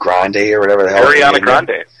 Ariana Grande or whatever the hell. Ariana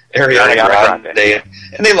Grande. Ariana Grande.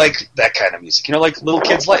 And they like that kind of music, like little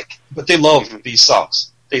kids like. But they love these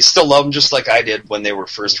songs. They still love them just like I did when they were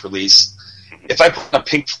first released. If I put a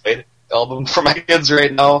Pink Floyd album for my kids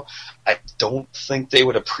right now, I don't think they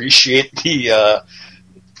would appreciate the, a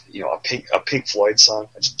Pink Floyd song.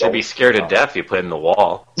 They'd be scared to death if you put it in the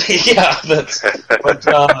wall. Yeah, but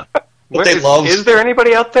they love. Is there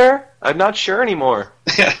anybody out there? I'm not sure anymore.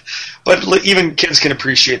 But even kids can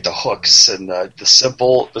appreciate the hooks and the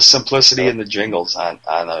simplicity and the jingles on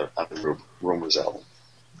the Rumors album.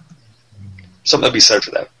 Something to be said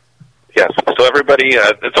for that. Yes, So everybody,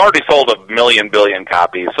 it's already sold 1 million billion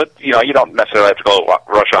copies. So you don't necessarily have to go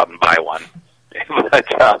rush out and buy one. But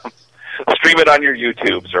stream it on your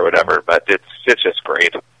YouTubes or whatever. But it's just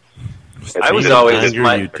great. I was always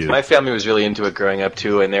my family was really into it growing up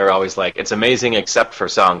too, and they were always like, "It's amazing except for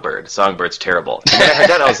Songbird. Songbird's terrible." And then I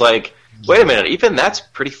heard that, I was like, "Wait a minute, even that's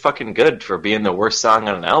pretty fucking good for being the worst song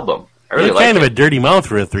on an album." I really like kind of a dirty mouth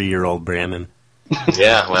for a 3-year-old, Brandon.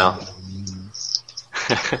 Yeah, well,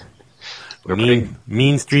 we're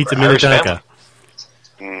mean streets of Minnetonka.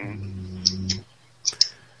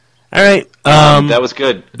 All right, that was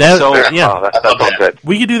good. That's good.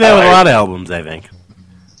 We could do that with a lot of albums, I think.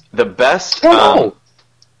 The best. Yeah,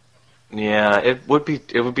 it would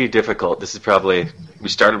be difficult. This is probably we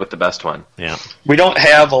started with the best one. Yeah, we don't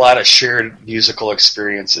have a lot of shared musical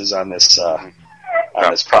experiences on this.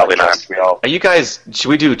 Probably not. Are you guys? Should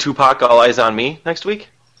we do Tupac All Eyes on Me next week?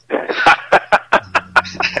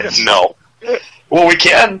 No. Well, we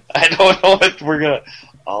can. I don't know if we're gonna.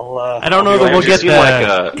 I don't know that we'll get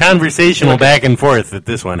the conversational back and forth that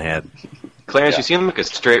this one had. Clarence, you seem like a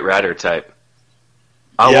straight rider type.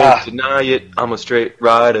 I won't deny it. I'm a straight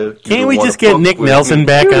rider. Can't we just get Nick Nelson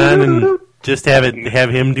back on and just have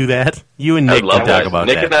him do that? You and Nick can talk about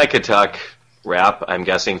that. Nick and I could talk rap, I'm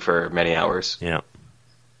guessing, for many hours. Yeah.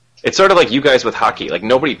 It's sort of like you guys with hockey. Like,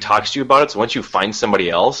 nobody talks to you about it, so once you find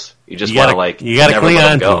somebody else, you just want to, like, you gotta cling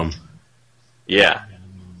on to them. Yeah.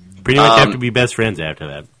 Pretty much have to be best friends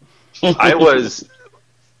after that.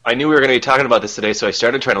 I knew we were going to be talking about this today, so I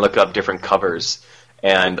started trying to look up different covers.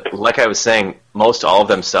 And like I was saying, most all of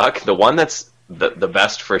them suck. The one that's the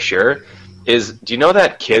best for sure is, do you know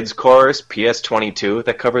that kids chorus, PS22,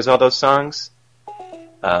 that covers all those songs?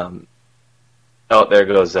 There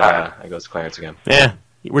goes Clarence again. Yeah,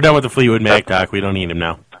 we're done with the Fleetwood Mac talk. We don't need him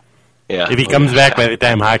now. Yeah, if he comes back by the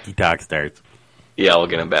time hockey talk starts. Yeah, we'll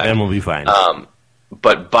get him back. Then we'll be fine.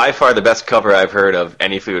 But by far the best cover I've heard of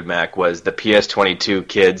any Fleetwood Mac was the PS22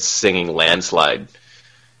 kids singing Landslide.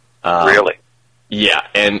 Really? Yeah,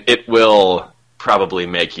 and it will probably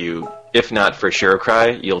make you, if not for sure cry,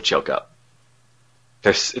 you'll choke up.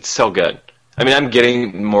 It's so good. I mean, I'm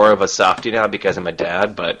getting more of a softie now because I'm a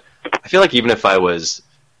dad, but I feel like even if I was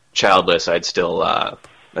childless, I'd still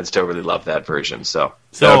really love that version. So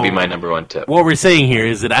that would be my number one tip. What we're saying here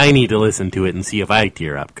is that I need to listen to it and see if I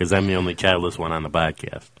tear up, because I'm the only childless one on the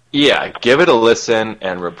podcast. Yeah, give it a listen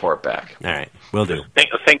and report back. All right, will do.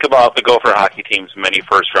 Think about the Gopher hockey team's many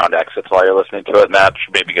first-round exits while you're listening to it, and that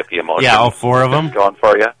should maybe get the emotion. Yeah, all 4 of them going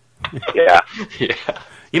for you. Yeah. Yeah.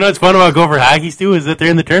 You know what's fun about Gopher hockey, Stu, is that they're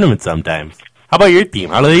in the tournament sometimes. How about your team?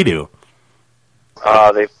 How do they do?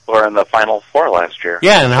 They were in the Final Four last year.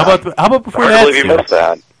 Yeah, and how about before that? I believe you missed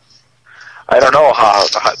that. I don't know how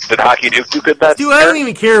did Hockey Duke do good that Stu, I don't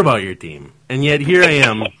even care about your team, and yet here I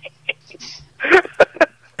am.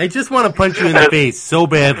 I just want to punch you in the face so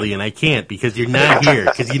badly, and I can't because you're not here,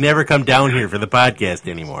 because you never come down here for the podcast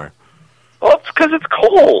anymore. Well, it's because it's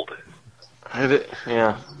cold.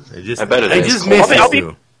 Yeah. I bet it is. I just miss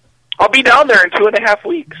you. I'll be down there in 2.5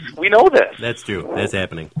 weeks. We know this. That's true. That's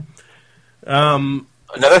happening.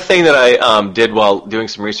 Another thing that I did while doing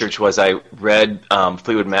some research was I read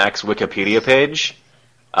Fleetwood Mac's Wikipedia page.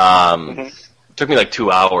 It took me like 2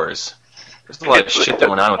 hours. There's a lot of shit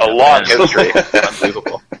going on with a long history.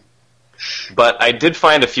 Unbelievable. But I did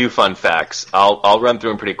find a few fun facts. I'll run through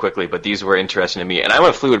them pretty quickly, but these were interesting to me. And I'm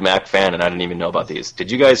a Fleetwood Mac fan, and I didn't even know about these.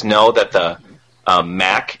 Did you guys know that the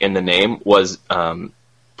Mac in the name was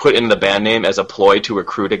put in the band name as a ploy to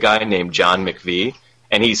recruit a guy named John McVie?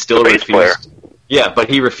 And he still refused. Yeah, but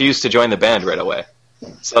he refused to join the band right away.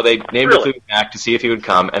 So they named it Fleetwood Mac to see if he would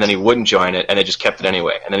come, and then he wouldn't join it, and they just kept it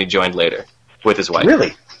anyway. And then he joined later with his wife.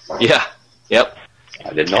 Really? Yeah. Yep. I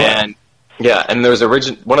didn't know that. Yeah, and there was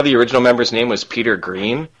one of the original members' name was Peter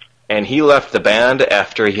Green, and he left the band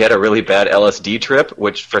after he had a really bad LSD trip,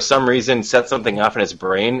 which for some reason set something off in his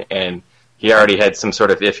brain, and he already had some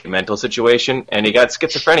sort of iffy mental situation, and he got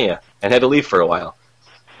schizophrenia and had to leave for a while,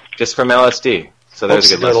 just from LSD. So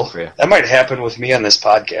there's a good lesson for you. That might happen with me on this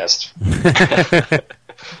podcast.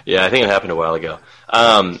 Yeah, I think it happened a while ago.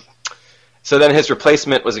 So then his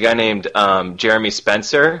replacement was a guy named Jeremy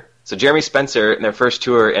Spencer. So Jeremy Spencer, in their first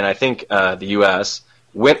tour in, I think, the U.S.,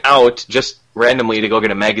 went out just randomly to go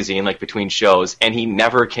get a magazine, like between shows, and he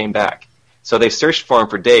never came back. So they searched for him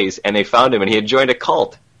for days, and they found him, and he had joined a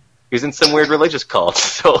cult. He was in some weird religious cult.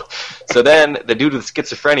 So then the dude with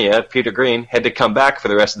schizophrenia, Peter Green, had to come back for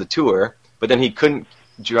the rest of the tour, but then he couldn't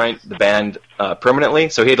join the band permanently,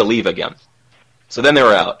 so he had to leave again. So then they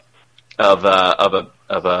were out of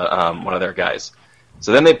one of their guys.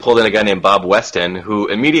 So then they pulled in a guy named Bob Weston, who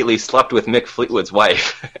immediately slept with Mick Fleetwood's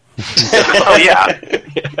wife. Oh, yeah.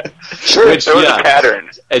 Sure. There was a pattern.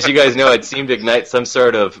 As you guys know, it seemed to ignite some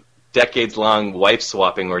sort of decades-long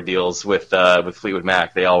wife-swapping ordeals with Fleetwood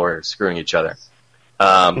Mac. They all were screwing each other.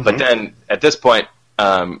 But then, at this point,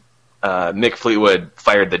 Mick Fleetwood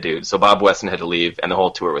fired the dude, so Bob Weston had to leave, and the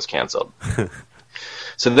whole tour was canceled.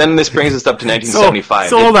 So then this brings us up to 1975.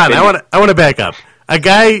 So hold on, I want to back up. A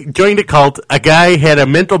guy joined a cult, a guy had a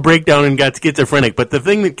mental breakdown and got schizophrenic, but the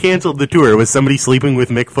thing that canceled the tour was somebody sleeping with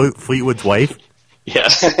Mick Fleetwood's wife?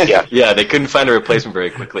 Yes. Yeah, they couldn't find a replacement very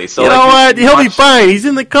quickly. So you know what? He'll be fine. He's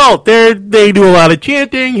in the cult. They do a lot of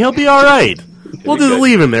chanting. He'll be all right. We'll just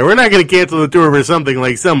leave him there. We're not going to cancel the tour for something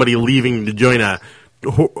like somebody leaving to join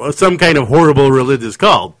some kind of horrible religious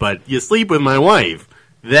cult. But you sleep with my wife.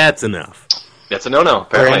 That's enough. That's a no-no,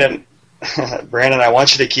 apparently. Brandon, I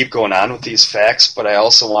want you to keep going on with these facts, but I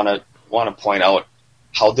also want to point out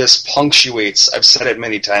how this punctuates. I've said it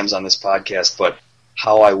many times on this podcast, but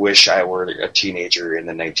how I wish I were a teenager in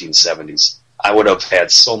the 1970s. I would have had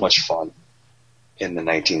so much fun in the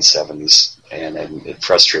 1970s, and it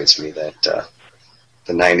frustrates me that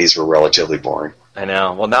the 90s were relatively boring. I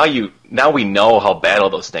know. Well, now we know how bad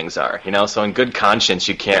all those things are, you know? So in good conscience,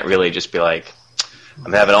 you can't really just be like,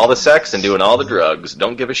 I'm having all the sex and doing all the drugs.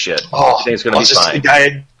 Don't give a shit. Everything's going to be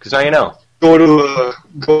fine. Because now you know.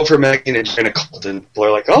 Go for Megan and join a cult, and people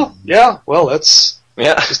are like, oh, yeah, well, that's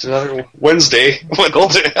just another Wednesday. Cool.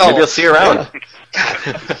 Maybe I'll see you around.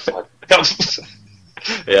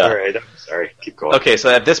 Yeah. All right. I'm sorry. Keep going. Okay, so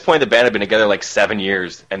at this point, the band had been together like 7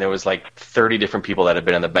 years, and there was like 30 different people that had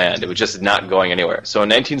been in the band. It was just not going anywhere. So in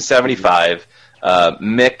 1975,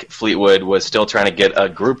 Mick Fleetwood was still trying to get a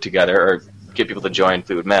group together, or get people to join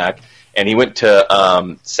Fleetwood Mac, and he went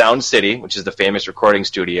to Sound City, which is the famous recording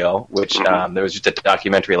studio, which there was just a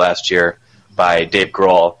documentary last year by Dave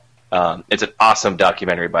Grohl. It's an awesome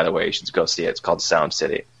documentary, by the way. You should go see it. It's called Sound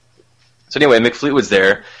City. So anyway, Mick Fleetwood's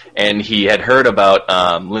there, and he had heard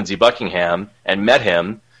about Lindsey Buckingham and met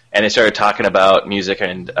him, and they started talking about music,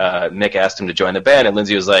 and Mick asked him to join the band, and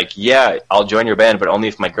Lindsey was like, yeah, I'll join your band, but only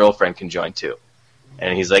if my girlfriend can join too.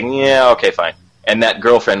 And he's like, yeah, okay, fine. And that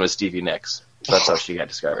girlfriend was Stevie Nicks. So that's how she got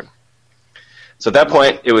discovered. So at that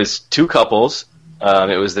point, it was two couples.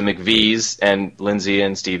 It was the McVies and Lindsey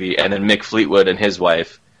and Stevie, and then Mick Fleetwood and his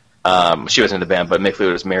wife. She wasn't in the band, but Mick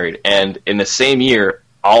Fleetwood was married. And in the same year,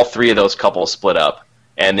 all three of those couples split up.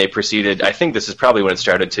 And they proceeded, I think this is probably when it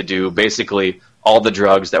started, to do basically all the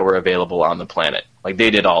drugs that were available on the planet. Like, they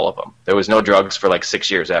did all of them. There was no drugs for like 6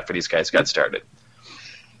 years after these guys got started.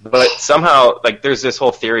 But somehow, like, there's this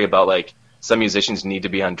whole theory about, like, some musicians need to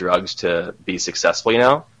be on drugs to be successful, you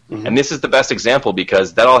know? Mm-hmm. And this is the best example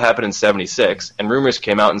because that all happened in 76, and Rumors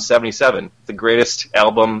came out in 77. The greatest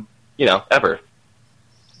album, you know, ever.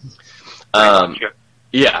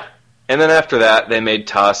 Yeah. And then after that, they made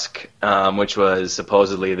Tusk, which was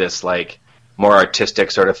supposedly this, like, more artistic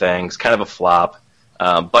sort of thing. It's kind of a flop.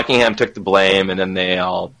 Buckingham took the blame, and then they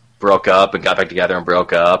all broke up and got back together and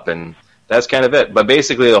broke up, and that's kind of it. But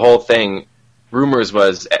basically the whole thing, Rumors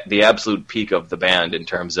was at the absolute peak of the band in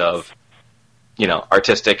terms of, you know,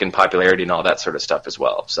 artistic and popularity and all that sort of stuff as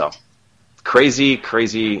well. So, crazy,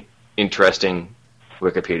 interesting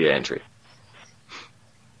Wikipedia entry.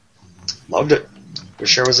 Loved it.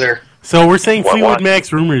 Wish I was there. So we're saying Fleetwood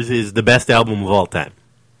Mac's Rumors is the best album of all time.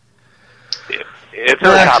 It's in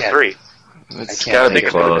the top three. It's got to be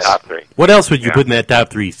close. Top three. What else would you put in that top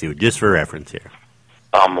three, Stu, just for reference here?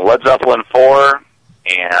 Led Zeppelin 4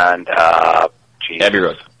 and Abbey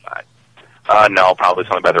Road. No, probably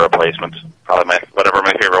something by the Replacements. Probably whatever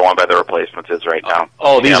my favorite one by the Replacements is right now.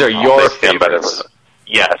 Oh, these are your favorites.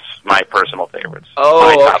 Yes, my personal favorites.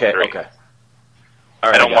 Oh, okay. Okay. All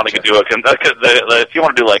right, I don't want to do it because if you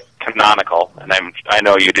want to do like canonical, and I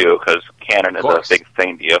know you do because canon is a big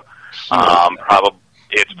thing to you.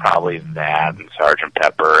 It's probably that and Sgt.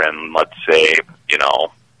 Pepper and let's say XL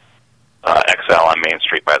on Main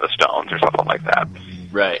Street by the Stones or something like that.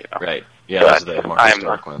 Right. Yeah, those are the more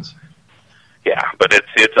historic ones. Yeah, but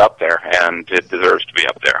it's up there, and it deserves to be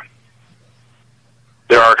up there.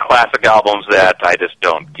 There are classic albums that I just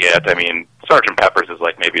don't get. I mean, Sgt. Pepper's is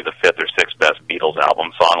like maybe the 5th or 6th best Beatles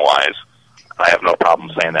album song-wise. I have no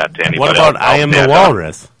problem saying that to anybody. What about I Am the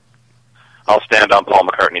Walrus? I'll stand on Paul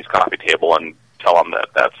McCartney's coffee table and tell him that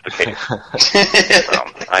that's the case.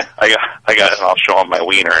 I got it. I'll show him my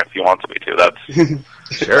wiener if he wants me to. That's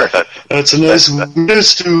sure. That's a nice wiener,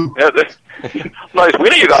 Stu. Nice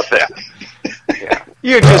wiener you got there. Yeah.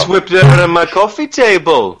 You just whipped it out on my coffee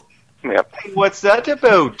table. Yep. What's that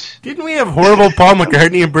about? Didn't we have horrible Paul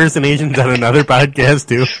McCartney impersonations on another podcast,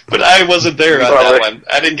 too? But I wasn't there on that one.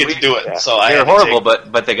 I didn't get to do it, so They're horrible,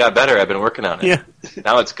 but they got better. I've been working on it. Yeah.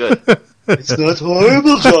 Now it's good. It's not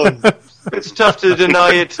horrible, John. It's tough to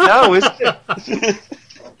deny it now, isn't it?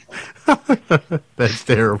 That's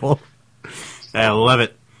terrible. I love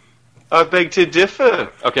it. I beg to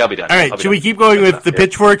differ. Okay, I'll be done. All right, should we keep going with the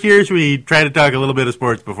pitchfork here? Should we try to talk a little bit of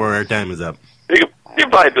sports before our time is up? You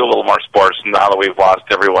probably do a little more sports now that we've lost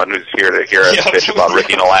everyone who's here to hear us bitch about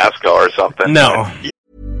Ricky in Alaska or something. No.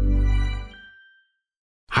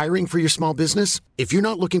 Hiring for your small business? If you're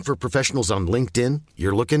not looking for professionals on LinkedIn,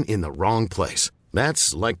 you're looking in the wrong place.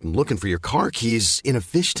 That's like looking for your car keys in a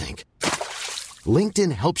fish tank.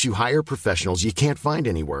 LinkedIn helps you hire professionals you can't find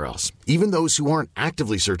anywhere else, even those who aren't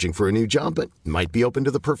actively searching for a new job but might be open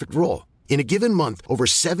to the perfect role. In a given month, over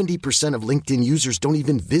 70% of LinkedIn users don't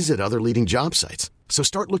even visit other leading job sites. So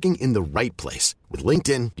start looking in the right place. With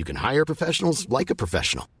LinkedIn, you can hire professionals like a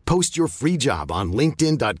professional. Post your free job on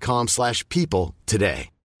linkedin.com/people today.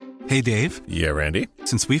 Hey, Dave. Yeah, Randy.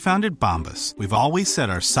 Since we founded Bombas, we've always said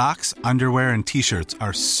our socks, underwear, and T-shirts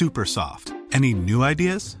are super soft. Any new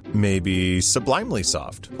ideas? Maybe sublimely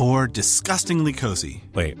soft. Or disgustingly cozy.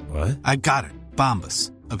 Wait, what? I got it.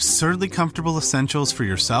 Bombas. Absurdly comfortable essentials for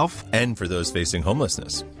yourself and for those facing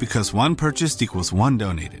homelessness. Because one purchased equals one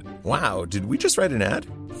donated. Wow, did we just write an ad?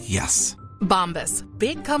 Yes. Bombas.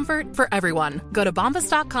 Big comfort for everyone. Go to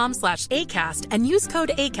bombas.com/ACAST and use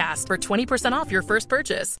code ACAST for 20% off your first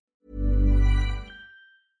purchase.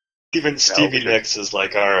 Even Stevie Nicks is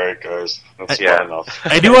like, all right, guys, that's far enough.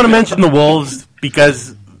 I do want to mention the Wolves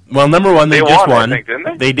because, well, number one, they just won. I think, didn't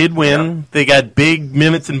they? They did win. Yeah. They got big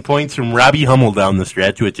minutes and points from Robbie Hummel down the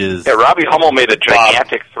stretch, which is... Yeah, Robbie Hummel made a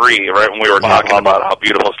gigantic three right when we were talking about how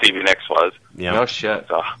beautiful Stevie Nicks was. Yeah. No shit.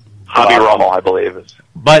 Hobby Rummel, I believe.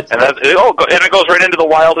 But and it goes right into the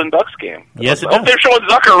Wild and Ducks game. Yes, it does. They're showing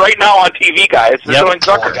Zucker right now on TV, guys. They're showing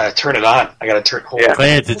Zucker. I gotta turn it on. I gotta turn.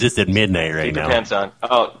 Clarence is just at midnight right now. Keep your pants on.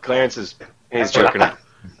 Oh, Clarence is jerking it.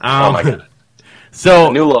 Oh my god.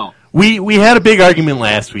 So new low. We had a big argument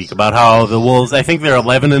last week about how the Wolves. I think they're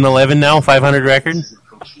 11-11 now, 500 record.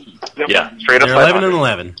 Yeah, straight up. They're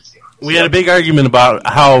 11-11. We had a big argument about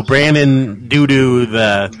how Brandon, due to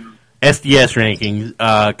the SDS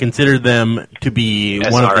rankings, considered them to be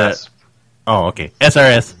SRS. one of the. Oh, okay.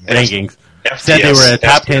 SRS rankings said they were a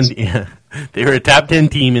top 10. Yeah, they were a top 10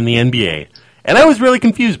 team in the NBA, and I was really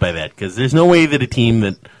confused by that because there's no way that a team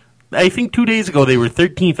that I think 2 days ago they were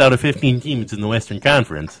 13th out of 15 teams in the Western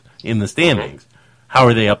Conference in the standings. How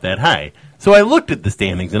are they up that high? So I looked at the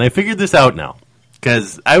standings and I figured this out now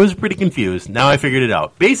because I was pretty confused. Now I figured it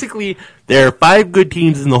out. Basically, there are 5 good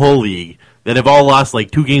teams in the whole league that have all lost like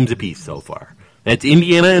 2 games apiece so far. That's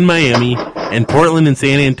Indiana and Miami, and Portland and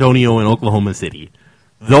San Antonio and Oklahoma City.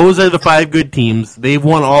 Those are the 5 good teams. They've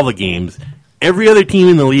won all the games. Every other team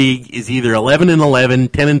in the league is either 11-11,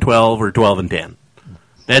 10-12, or 12-10.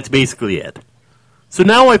 That's basically it. So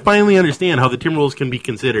now I finally understand how the Timberwolves can be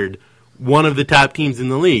considered one of the top teams in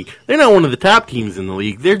the league. They're not one of the top teams in the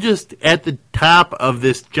league. They're just at the top of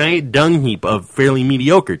this giant dung heap of fairly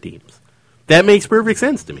mediocre teams. That makes perfect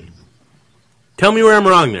sense to me. Tell me where I'm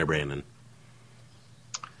wrong there, Brandon.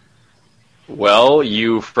 Well,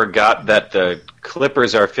 you forgot that the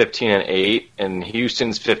Clippers are 15-8, and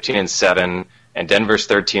Houston's 15-7, and Denver's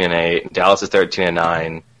 13-8, and Dallas is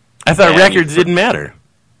 13-9. I thought records didn't matter.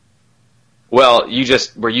 Well, you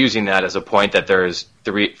just were using that as a point that there's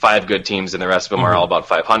 5 good teams, and the rest of them are all about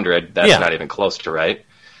 500. That's not even close to right.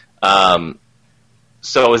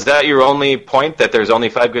 So is that your only point, that there's only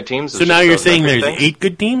 5 good teams? So now you're saying there's 8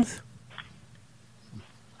 good teams?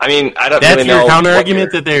 I mean, I don't really know. That's your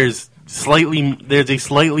counter-argument, that there's a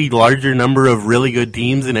slightly larger number of really good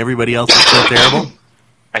teams and everybody else is so terrible?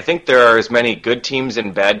 I think there are as many good teams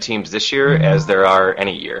and bad teams this year as there are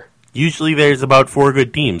any year. Usually there's about 4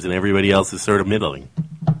 good teams and everybody else is sort of middling.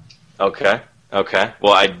 Okay.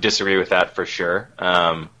 Well, I disagree with that for sure.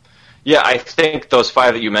 Yeah, I think those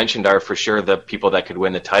 5 that you mentioned are for sure the people that could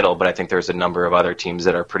win the title, but I think there's a number of other teams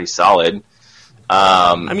that are pretty solid.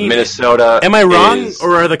 Minnesota. Am I wrong,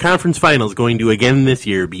 or are the conference finals going to again this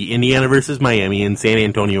year be Indiana versus Miami and San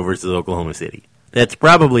Antonio versus Oklahoma City? That's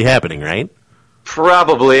probably happening, right?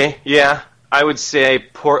 Probably, yeah. I would say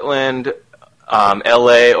Portland,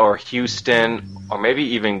 LA, or Houston, or maybe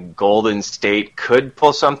even Golden State could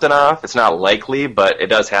pull something off. It's not likely, but it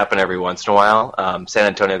does happen every once in a while. San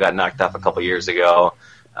Antonio got knocked off a couple years ago.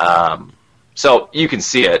 So you can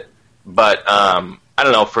see it, but I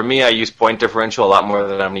don't know. For me, I use point differential a lot more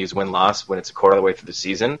than I'm going to use win-loss when it's a quarter of the way through the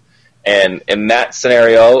season. And in that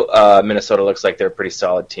scenario, Minnesota looks like they're a pretty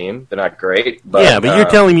solid team. They're not great. But, but you're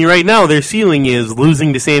telling me right now their ceiling is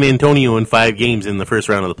losing to San Antonio in 5 games in the first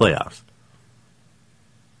round of the playoffs.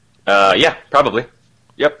 Yeah, probably.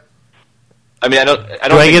 Yep. I mean, I don't.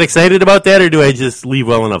 Do I get excited about that, or do I just leave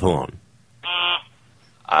well enough alone?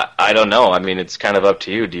 I don't know. I mean, it's kind of up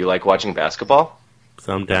to you. Do you like watching basketball?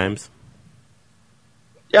 Sometimes.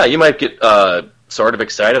 Yeah, you might get sort of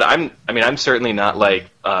excited. I'm certainly not like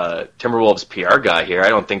Timberwolves PR guy here. I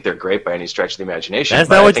don't think they're great by any stretch of the imagination. That's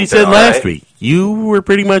not what you said last week. You were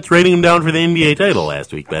pretty much writing them down for the NBA title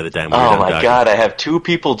last week by the time we were done talking. Oh, my God. I have 2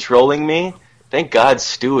 people trolling me. Thank God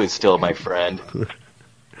Stu is still my friend.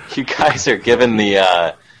 You guys are giving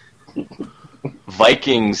the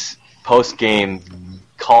Vikings post-game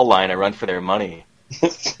call line a run for their money.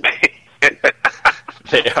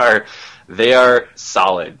 They are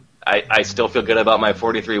solid. I still feel good about my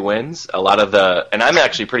 43 wins. And I'm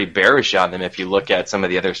actually pretty bearish on them if you look at some of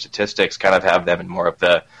the other statistics, kind of have them in more of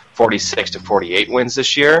the 46 to 48 wins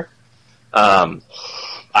this year. I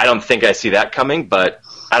don't think I see that coming, but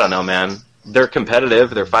I don't know, man. They're competitive.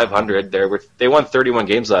 They're 500. They won 31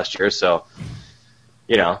 games last year, so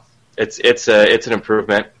it's an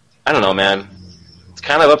improvement. I don't know, man. It's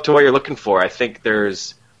kind of up to what you're looking for. I think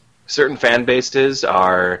there's certain fan bases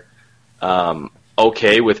are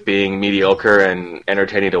okay with being mediocre and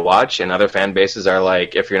entertaining to watch, and other fan bases are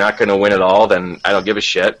like, if you're not going to win at all, then I don't give a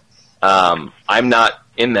shit. I'm not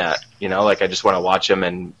in that. I just want to watch them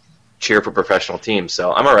and cheer for professional teams.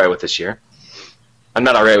 So I'm all right with this year. I'm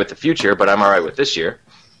not all right with the future, but I'm all right with this year.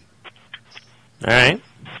 All right.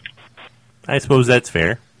 I suppose that's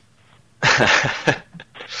fair.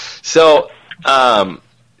 So,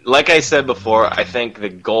 like I said before, I think the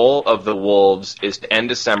goal of the Wolves is to end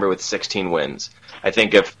December with 16 wins. I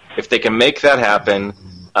think if they can make that happen,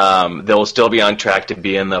 they'll still be on track to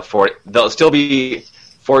be in the they'll still be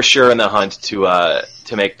for sure in the hunt to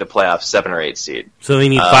make the playoffs 7 or 8 seed. So they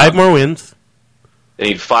need 5 more wins. They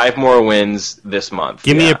need 5 more wins this month.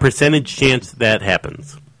 Give me a percentage chance that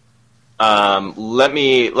happens.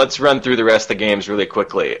 Let's run through the rest of the games really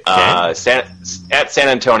quickly. Okay. At San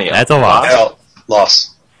Antonio. That's a loss.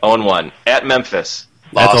 Loss. 0-1. At Memphis.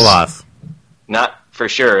 That's a loss. Not for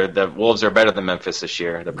sure. The Wolves are better than Memphis this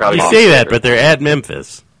year. They're probably you say that, but they're at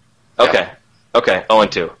Memphis. Okay. Okay.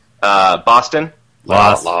 0-2. Boston.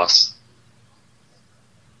 Loss.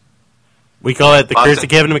 We call it the curse of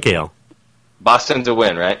Kevin McHale. Boston's a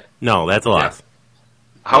win, right? No, that's a loss.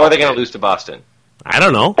 How are they going to lose to Boston? I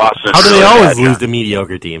don't know. Boston's How do they really always bad, lose to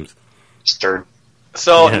mediocre teams? Stern.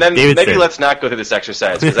 So then David maybe Stern. let's not go through this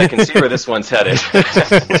exercise because I can see where this one's headed.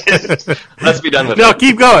 Let's be done with it. No,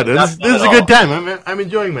 keep going. This Not is a at good time. I'm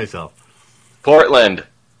enjoying myself. Portland.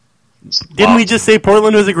 Didn't we just say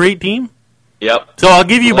Portland was a great team? Yep. So I'll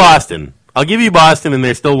give you Boston. I'll give you Boston, and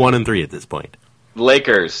they're still 1-3 at this point.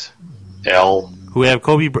 Lakers. L. Who have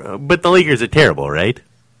Kobe, but the Lakers are terrible, right?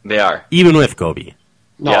 They are. Even with Kobe.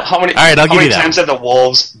 No, Yeah. how many? All right, I'll how give you many that. times have the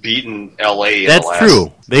Wolves beaten LA? That's in the last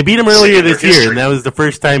true. They beat them earlier in their this year, history? and that was the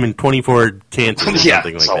first time in 24 chances or Yeah,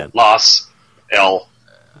 something like so that. loss. L.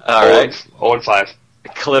 All right. 0-5.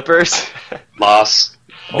 Clippers. Loss.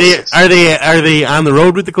 Are they on the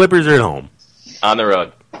road with the Clippers or at home? On the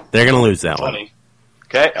road. They're going to lose that one. 20.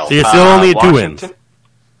 Okay. So you're still only at 2 Washington. wins.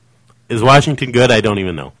 Is Washington good? I don't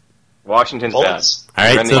even know. Washington's bad. Bulls. All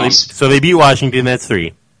They're right, in the East. so they beat Washington. That's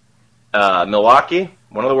 3. Milwaukee,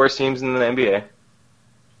 one of the worst teams in the NBA.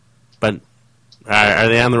 But are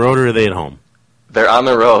they on the road or are they at home? They're on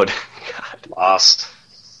the road. God. Lost.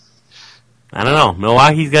 I don't know.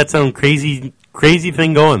 Milwaukee's got some crazy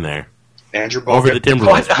thing going there Andrew Bogut. over the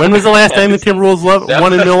Timberwolves. When was the last time the Timberwolves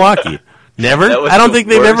won in Milwaukee? Never? That was I don't the think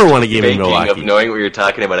they've ever worst won a game in faking Milwaukee. Of knowing what you're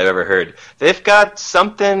talking about, I've ever heard. They've got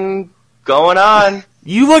something going on.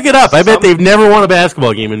 You look it up. I bet they've never won a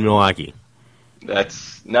basketball game in Milwaukee.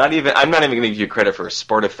 That's not even. I'm not even going to give you credit for a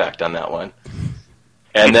sport effect on that one.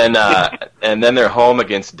 And then they're home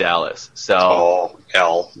against Dallas. So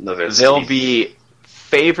L. Nowitzki. they'll be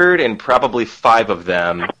favored in probably 5 of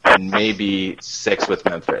them, and maybe 6 with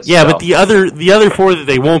Memphis. Yeah, So but the other 4 that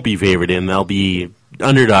they won't be favored in, they'll be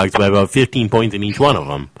underdogs by about 15 points in each one of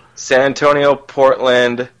them. San Antonio,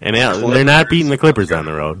 Portland, And they're not beating the Clippers on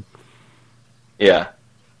the road. yeah.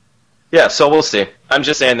 So we'll see. I'm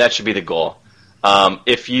just saying that should be the goal.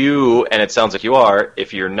 If you, and it sounds like you are,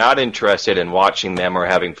 if you're not interested in watching them or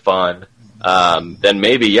having fun, then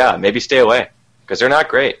maybe stay away because they're not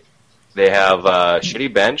great. They have a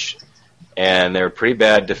shitty bench, and they're pretty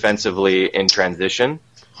bad defensively in transition.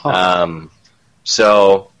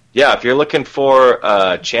 So if you're looking for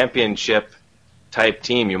a championship type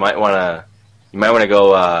team, you might want to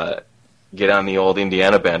go get on the old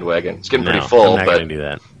Indiana bandwagon. It's getting pretty No, full, I'm not but gonna do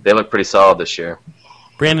that. they look pretty solid this year.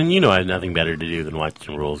 Brandon, you know I have nothing better to do than watch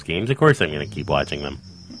some rules games. Of course I'm going to keep watching them.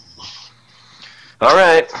 All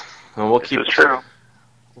right. Well, This is true.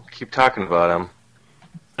 we'll keep talking about them.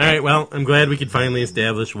 All right, well, I'm glad we could finally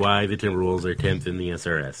establish why the Timberwolves are 10th in the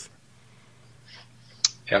SRS.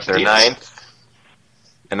 They're 9th,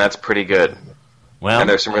 and that's pretty good. Well, And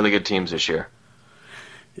there's some really good teams this year.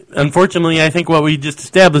 unfortunately, I think what we just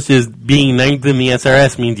established is being 9th in the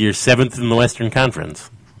SRS means you're 7th in the Western Conference.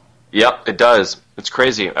 Yep, it does. It's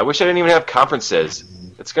crazy. I wish I didn't even have conferences.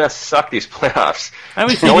 It's going to suck, these playoffs. I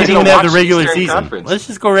wish No we one's didn't even gonna have the watch regular Eastern season. Conference. Let's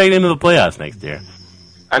just go right into the playoffs next year.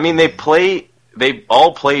 I mean, they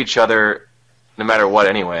all play each other no matter what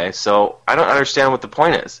anyway, so I don't understand what the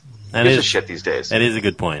point is. That Gives a is- shit these days. That is a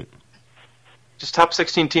good point. Just top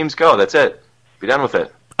 16 teams go. That's it. Be done with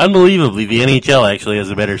it. Unbelievably, the NHL actually has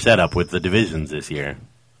a better setup with the divisions this year.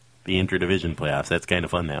 The interdivision playoffs. That's kind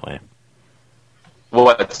of fun that way.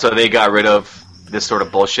 What? So they got rid of this sort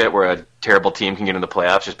of bullshit where a terrible team can get in the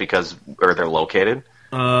playoffs just because where they're located?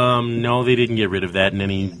 No, they didn't get rid of that in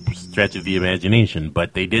any stretch of the imagination,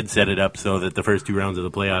 but they did set it up so that the first 2 rounds of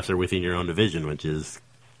the playoffs are within your own division, which is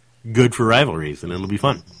good for rivalries, and it'll be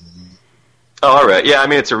fun. Oh, all right. Yeah, I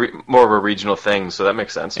mean, it's more of a regional thing, so that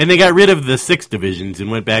makes sense. And they got rid of the 6 divisions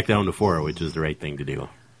and went back down to 4, which is the right thing to do.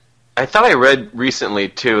 I thought I read recently,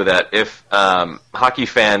 too, that if hockey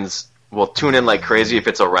fans will tune in like crazy if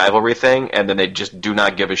it's a rivalry thing, and then they just do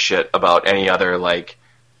not give a shit about any other, like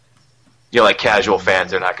casual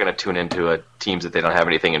fans. They're not going to tune into teams that they don't have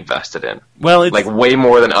anything invested in. Well, it's like way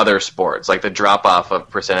more than other sports. Like the drop-off of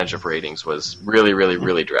percentage of ratings was really, really,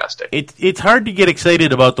 really drastic. it's hard to get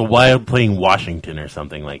excited about the Wild playing Washington or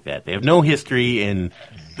something like that. They have no history, and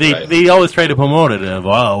they always try to promote it of,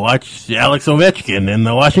 watch Alex Ovechkin and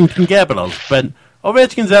the Washington Capitals. But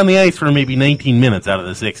Ovechkin's on the ice for maybe 19 minutes out of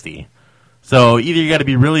the 60. So either you got to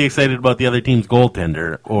be really excited about the other team's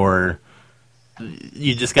goaltender, or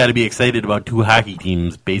you just got to be excited about 2 hockey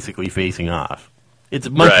teams basically facing off. It's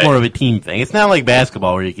much more of a team thing. It's not like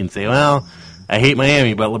basketball where you can say, well, I hate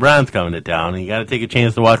Miami, but LeBron's coming to town, and you got to take a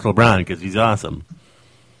chance to watch LeBron because he's awesome.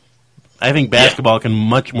 I think basketball can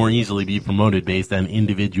much more easily be promoted based on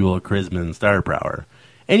individual charisma and star power.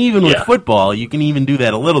 And even with football, you can even do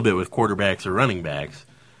that a little bit with quarterbacks or running backs.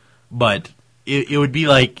 But it would be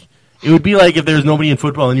like if there's nobody in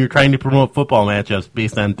football and you're trying to promote football matchups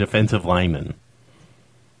based on defensive linemen.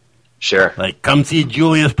 Sure. Like, come see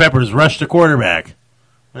Julius Peppers rush the quarterback.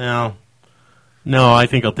 Well, no, I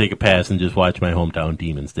think I'll take a pass and just watch my hometown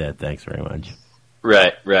team instead. Thanks very much.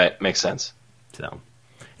 Right. Makes sense. So,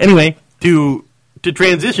 anyway, to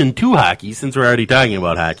transition to hockey, since we're already talking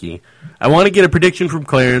about hockey, I want to get a prediction from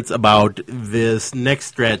Clarence about this next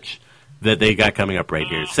stretch that they got coming up right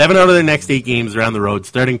here. 7 out of their next 8 games are on the road,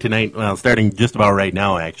 starting tonight, well, starting just about right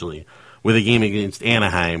now, actually, with a game against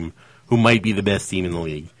Anaheim, who might be the best team in the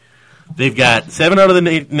league. They've got 7 out of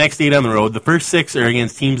the next 8 on the road. The first 6 are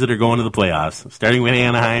against teams that are going to the playoffs, starting with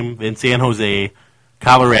Anaheim, then San Jose,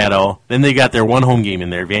 Colorado. Then they got their one home game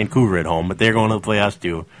in there, Vancouver at home, but they're going to the playoffs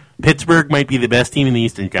too. Pittsburgh might be the best team in the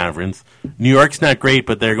Eastern Conference. New York's not great,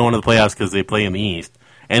 but they're going to the playoffs because they play in the East.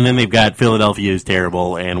 And then they've got Philadelphia, who's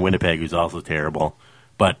terrible, and Winnipeg, who's also terrible,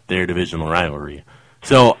 but they're divisional rivalry.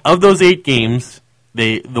 So of those 8 games,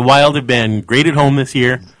 the Wild have been great at home this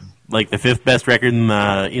year, like the 5th best record in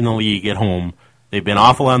the league at home. They've been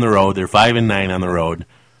awful on the road. They're 5-9 on the road.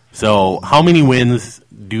 So how many wins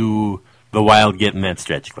do the Wild get in that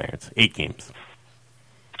stretch, Clarence? 8 games.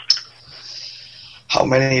 How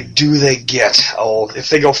many do they get? Oh, if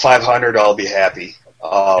they go 500, I'll be happy.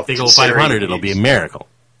 If they go 500, it'll be a miracle.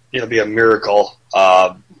 It'll be a miracle.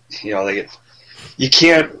 You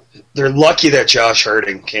can't. They're lucky that Josh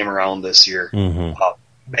Harding came around this year.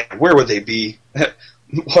 Mm-hmm. Man, where would they be?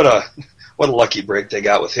 What a lucky break they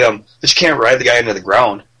got with him. But you can't ride the guy into the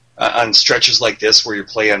ground on stretches like this where you're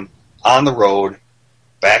playing on the road,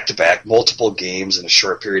 back to back, multiple games in a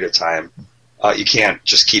short period of time. You can't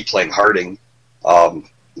just keep playing Harding.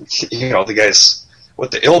 The guy's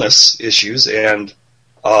with the illness issues, and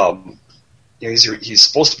he's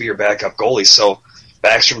supposed to be your backup goalie. So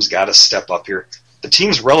Backstrom's got to step up here. The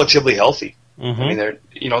team's relatively healthy. Mm-hmm. I mean,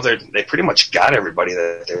 they pretty much got everybody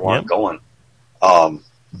that they want going.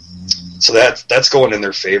 So that's going in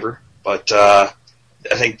their favor. But I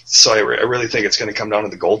really think it's going to come down to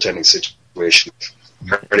the goaltending situation.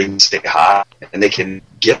 Harding stay hot, and they can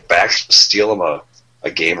get back, steal them a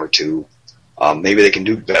game or two. Maybe they can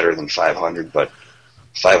do better than 500, but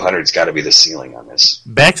 500's got to be the ceiling on this.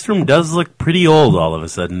 Backstrom does look pretty old all of a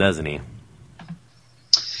sudden, doesn't he?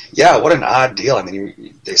 Yeah, what an odd deal. I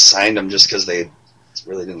mean, they signed him just because they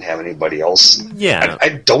really didn't have anybody else. Yeah. I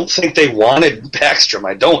don't think they wanted Backstrom.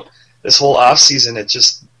 I don't. This whole offseason, it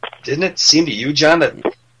just didn't it seem to you, John, that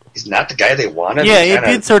he's not the guy they wanted? Yeah, it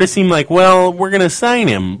did sort of seem like, well, we're going to sign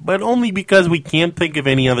him, but only because we can't think of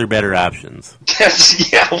any other better options.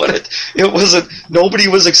 It wasn't. Nobody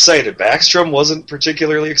was excited. Backstrom wasn't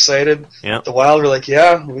particularly excited. Yep. The Wild were like,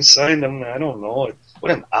 yeah, we signed him. I don't know.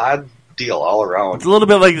 What an odd deal all around. It's a little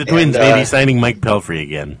bit like the Twins maybe signing Mike Pelfrey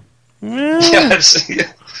again. I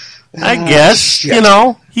guess,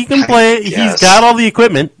 he can play. He's got all the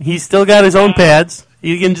equipment. He's still got his own pads.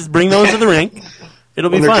 You can just bring those to the rink. It'll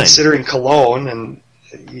be fine. They're considering Cologne, and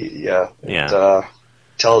it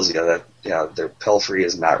tells you that their Pelfrey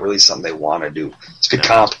is not really something they want to do. It's a good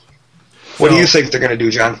comp. What do you think they're going to do,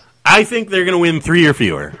 John? I think they're going to win 3 or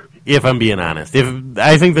fewer, if I'm being honest.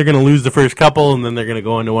 I think they're going to lose the first couple, and then they're going to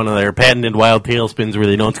go into one of their patented wild tailspins where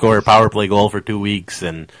they don't score a power play goal for 2 weeks,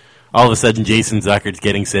 and all of a sudden Jason Zuckert's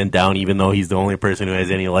getting sent down, even though he's the only person who has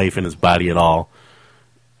any life in his body at all.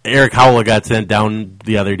 Eric Howell got sent down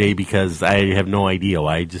the other day because I have no idea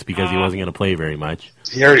why, just because he wasn't going to play very much.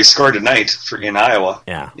 He already scored tonight in Iowa.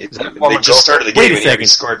 Yeah. They just started the game. Wait a second.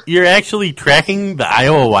 Scored. You're actually tracking the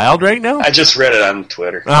Iowa Wild right now? I just read it on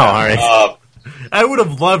Twitter. Oh, all right. I would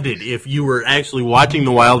have loved it if you were actually watching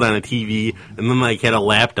the Wild on a TV and then had a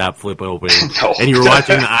laptop flip open and you were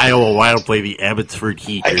watching the Iowa Wild play the Abbotsford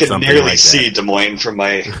Heat or something like that. I could nearly see Des Moines from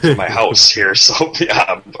my house here, so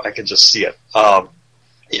yeah, I could just see it.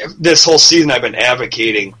 This whole season I've been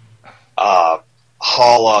advocating giving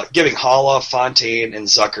Haula, Fontaine, and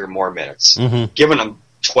Zucker more minutes, giving them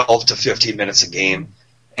 12 to 15 minutes a game,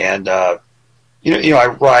 and I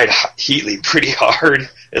ride Heatley pretty hard,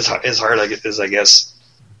 as hard as I guess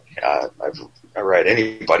I ride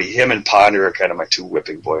anybody. Him and Ponder are kind of my 2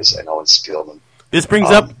 whipping boys. I know in Spielman. This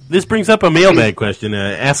brings up a mailbag question,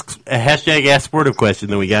 a hashtag Ask Sportive question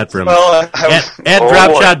that we got from at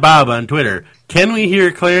Dropshot Bob on Twitter. Can we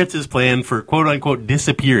hear Clarence's plan for quote unquote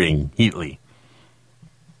disappearing Heatley?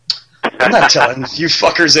 I'm not telling you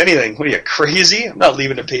fuckers anything. What are you, crazy? I'm not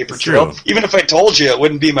leaving a paper trail. Even if I told you, it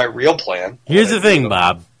wouldn't be my real plan. Here's the thing,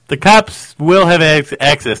 Bob. The cops will have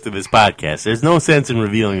access to this podcast. There's no sense in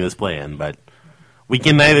revealing this plan, but we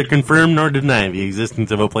can neither confirm nor deny the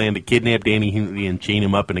existence of a plan to kidnap Danny Heatley and chain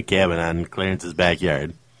him up in a cabin on Clarence's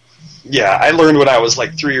backyard. Yeah, I learned when I was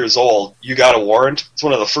 3 years old, you got a warrant. It's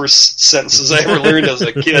one of the first sentences I ever learned as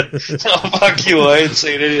a kid. Oh, fuck you, I ain't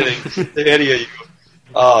saying anything to any of you.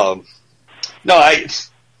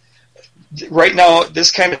 Right now,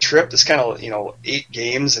 this kind of trip, this kind of, 8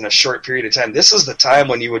 games in a short period of time, this is the time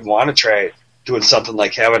when you would want to try doing something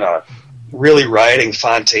like having a really riding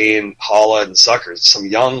Fontaine, Haula, and Zucker, some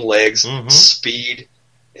young legs, speed,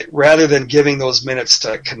 rather than giving those minutes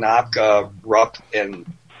to Konopka, Rupp,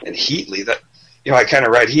 and Heatley. That I kind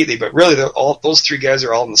of ride Heatley, but really those 3 guys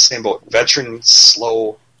are all in the same boat. Veteran,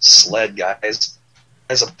 slow sled guys,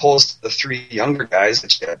 as opposed to the 3 younger guys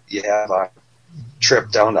that you have on trip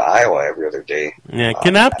down to Iowa every other day. Yeah,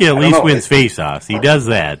 Konopka at least wins face-offs. He does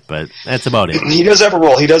that, but that's about it. He does have a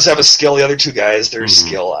role. He does have a skill. The other 2 guys, their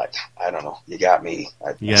skill, I don't know. You got me.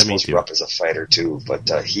 I suppose Rupp is a fighter too, but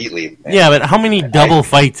Heatley. Man, yeah, but how many double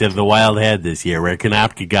fights have the Wild had this year where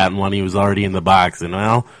Konopka got in one, he was already in the box, and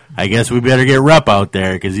I guess we better get Rupp out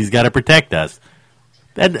there because he's got to protect us.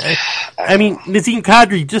 Nazem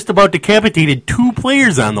Kadri just about decapitated 2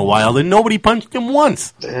 players on the Wild, and nobody punched him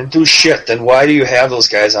once. They didn't do shit. Then why do you have those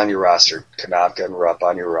guys on your roster, Konopka and Rupp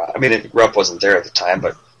on your roster? I mean, Rupp wasn't there at the time,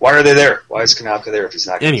 but why are they there? Why is Konopka there if he's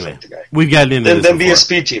not going to fight the guy? We've gotten into this then before.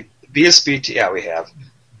 BSB team. BSB team, yeah, we have.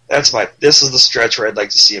 This is the stretch where I'd like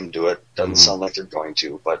to see him do it. Doesn't sound like they're going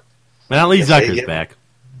to, but at least Zucker's back.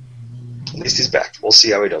 At least he's back. We'll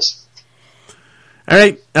see how he does. All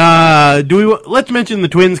right, let's mention the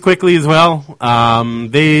Twins quickly as well.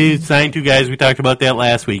 They signed 2 guys. We talked about that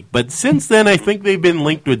last week. But since then, I think they've been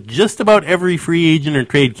linked with just about every free agent or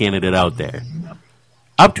trade candidate out there.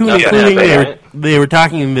 Up to and including they were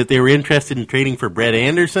talking that they were interested in trading for Brett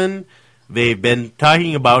Anderson. They've been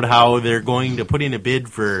talking about how they're going to put in a bid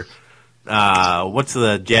for, what's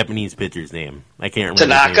the Japanese pitcher's name? I can't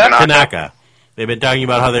remember. Tanaka. They've been talking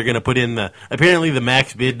about how they're going to put in apparently the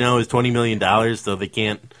max bid now is $20 million, so they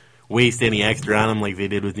can't waste any extra on them like they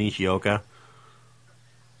did with Nishioka.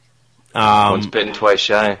 Once bitten, twice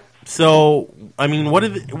shy. So,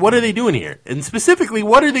 what are they doing here? And specifically,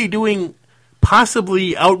 what are they doing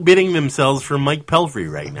possibly outbidding themselves for Mike Pelfrey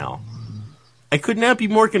right now? I could not be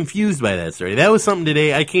more confused by that story. That was something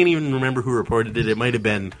today. I can't even remember who reported it. It might have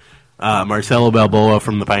been Marcelo Balboa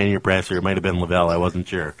from the Pioneer Press, or it might have been Lavelle. I wasn't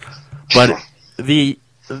sure. But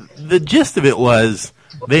the gist of it was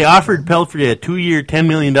they offered Pelfrey a 2-year, $10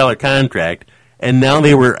 million contract, and now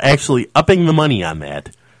they were actually upping the money on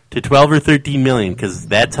that to $12 or $13 million because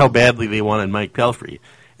that's how badly they wanted Mike Pelfrey.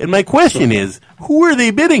 And my question is, who are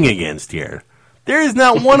they bidding against here? There is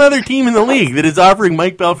not one other team in the league that is offering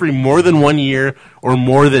Mike Pelfrey more than 1 year or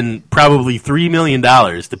more than probably $3 million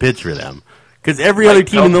to pitch for them. Because every other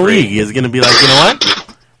team in the league is going to be like, you know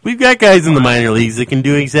what? We've got guys in the minor leagues that can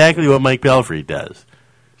do exactly what Mike Pelfrey does.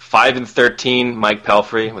 5-13, Mike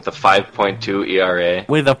Pelfrey with a 5.2 ERA.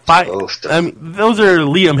 With a 5, I mean, those are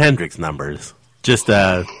Liam Hendricks numbers. Just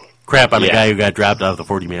crap on the guy who got dropped off the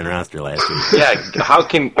 40-man roster last week. Yeah, how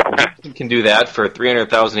can you can do that for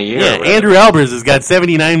 $300,000 a year? Yeah, Andrew Albers has got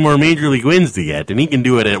 79 more major league wins to get, and he can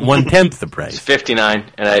do it at 1/10 the price. He's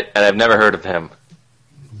 59, and I've never heard of him.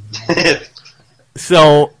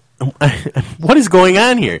 So, what is going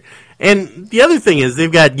on here? And the other thing is,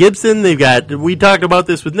 they've got Gibson, we talked about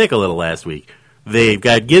this with Nick a little last week. They've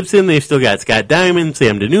got Gibson, they've still got Scott Diamond,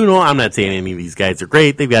 Sam DeNuno. I'm not saying any of these guys are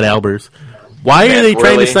great. They've got Albers. Why are they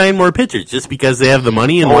trying to sign more pitchers? Just because they have the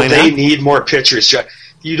money and why not? They need more pitchers.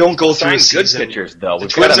 You don't go through good pitchers, though.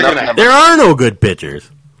 There are no good pitchers.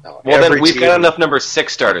 Well, then we've got enough number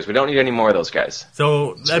 6 starters. We don't need any more of those guys.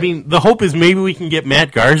 So, I mean, the hope is maybe we can get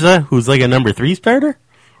Matt Garza, who's like a number 3 starter?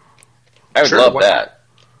 I would love that.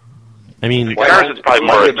 I mean, Garza's probably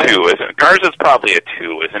more a 2, isn't it? Garza's probably a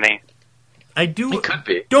 2, isn't he? I do. He could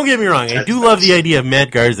be. Don't get me wrong. I do love the idea of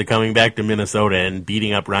Matt Garza coming back to Minnesota and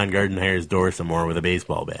beating up Ron Gardenhire's door some more with a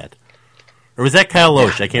baseball bat. Or was that Kyle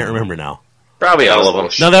Loesch? I can't remember now. Probably all of them.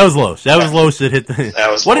 No, that was Loesch. That was Loesch that hit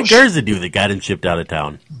the... What did Loesch. Garza do that got him shipped out of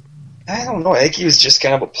town? I don't know. I think he was just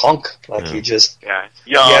kind of a punk. Like, he just... Yeah,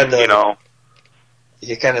 young, you know. He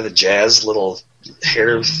had kind of the jazz little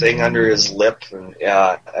hair thing under his lip. And,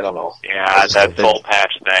 I don't know. Yeah, that soul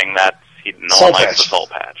patch thing. No one likes the soul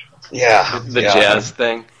patch. Yeah. The jazz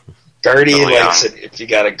thing. Gardy likes it if you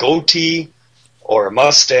got a goatee or a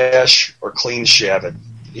mustache or clean shaven.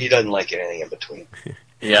 He doesn't like anything in between.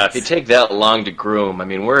 Yeah, if you take that long to groom, I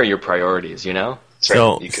mean, where are your priorities, you know?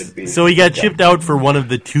 So he got shipped out for one of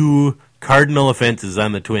the 2 cardinal offenses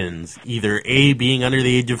on the Twins. Either A, being under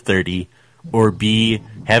the age of 30, or B,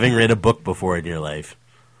 having read a book before in your life.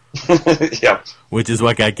 Yep. Which is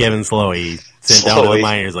what got Kevin Slowey sent down to the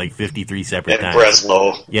minors like 53 separate times.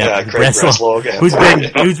 Breslow. Yeah, Craig Breslow.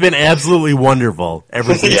 Who's been absolutely wonderful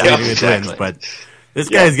ever since leaving the Twins. But this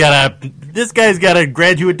guy's got a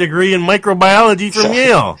graduate degree in microbiology from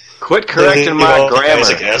Yale. Quit correcting my grammar.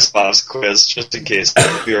 Isaac Aspav's quiz, just in case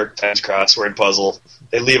the New York Times crossword puzzle.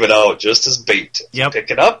 They leave it out just as bait. Yep.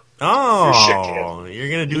 Pick it up. Oh, you're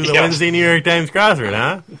going to do the Wednesday New York Times crossword,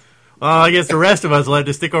 huh? Well, I guess the rest of us will have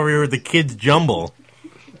to stick over here with the kids' jumble.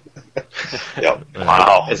 Yep.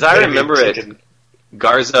 Wow. As I remember it,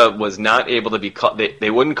 Garza was not able to be called. They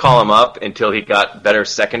wouldn't call him up until he got better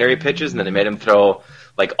secondary pitches, and then they made him throw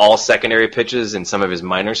like all secondary pitches in some of his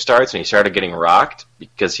minor starts, and he started getting rocked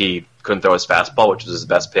because he couldn't throw his fastball, which was his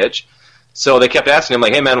best pitch. So they kept asking him,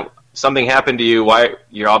 like, "Hey, man, something happened to you? Why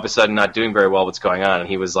you're all of a sudden not doing very well? What's going on?" And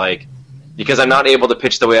he was like, "Because I'm not able to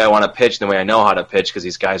pitch the way I want to pitch, the way I know how to pitch, because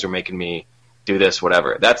these guys are making me do this,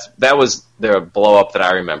 whatever." That was their blow up that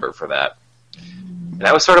I remember for that. And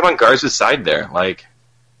I was sort of on Garza's side there, like.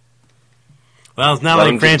 Well, it's not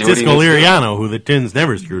like Francisco Liriano, who the Twins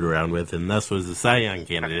never screwed around with, and thus was the Cy Young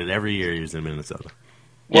candidate every year he was in Minnesota.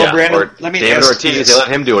 Well, yeah, Brandon, or let me David ask Ortiz, you they let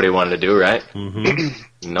him do what he wanted to do, right?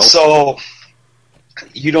 Mm-hmm. Nope. So,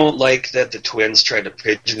 you don't like that the Twins tried to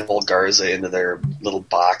pigeonhole Garza into their little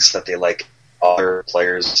box that they like other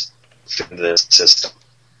players fit into this system?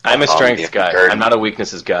 I'm a strengths guy. I'm not a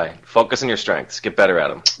weaknesses guy. Focus on your strengths. Get better at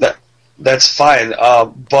them. That's fine,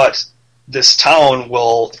 but this town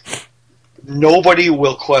will... Nobody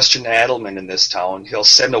will question Adelman in this town. He'll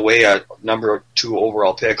send away a number 2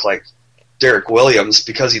 overall pick like Derek Williams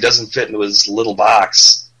because he doesn't fit into his little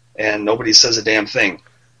box, and nobody says a damn thing.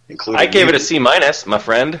 I gave it a C-, my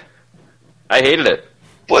friend. I hated it.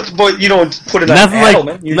 But you don't put it on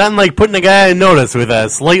Adelman. Nothing like putting a guy on notice with a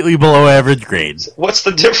slightly below average grade. What's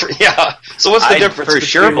the difference? Yeah. So what's the difference? For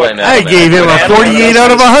sure, I gave him a 48 out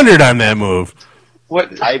of 100 on that move. Why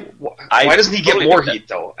doesn't he get more heat,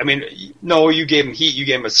 though? I mean, no, you gave him heat. You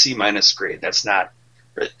gave him a C- grade. That's not...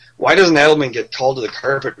 Why doesn't Adelman get called to the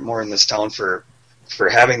carpet more in this town for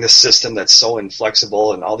having this system that's so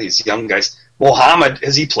inflexible and all these young guys? Mohammed,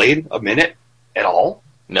 has he played a minute at all?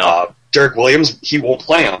 No. Derek Williams, he won't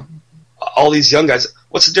play him. All these young guys...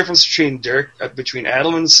 What's the difference between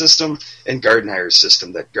Adelman's system and Gardenhire's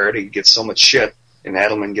system? That Gardy gets so much shit and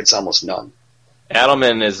Adelman gets almost none.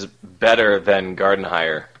 Adelman is better than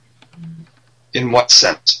Gardenhire. In what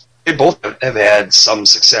sense? They both have had some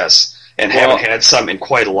success and haven't had some in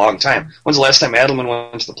quite a long time. When's the last time Adelman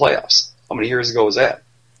went to the playoffs? How many years ago was that?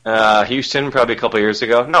 Houston, probably a couple years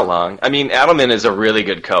ago. Not long. I mean, Adelman is a really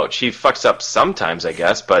good coach. He fucks up sometimes, I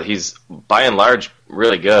guess, but he's, by and large,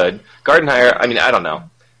 really good. Gardenhire, I mean, I don't know.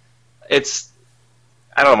 I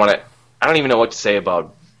don't even know what to say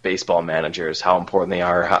about baseball managers, how important they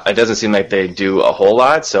are. It doesn't seem like they do a whole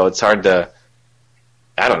lot, so it's hard to,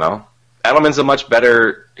 I don't know. Adelman's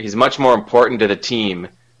he's much more important to the team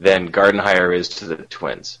than Gardenhire is to the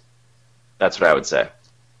Twins. That's what I would say.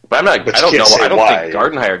 But I don't think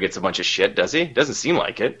Gardenhire gets a bunch of shit, does he? Doesn't seem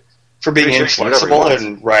like it. For being inflexible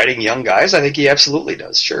and riding young guys, I think he absolutely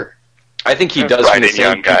does, sure. I think he does from the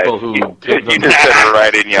same people who... You just said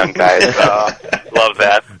riding young guys. Love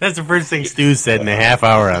that. That's the first thing Stu said in a half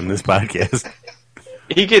hour on this podcast.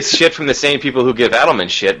 He gets shit from the same people who give Adelman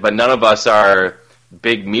shit, but none of us are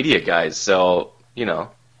big media guys, so, you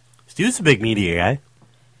know. Stu's a big media guy.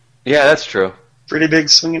 Yeah, that's true. Pretty big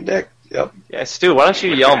swinging dick. Yep. Yeah, Stu, why don't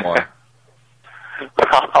you yell more?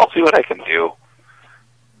 I'll see what I can do.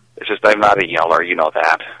 It's just I'm not a yeller, you know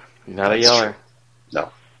that. You're not a yeller. True.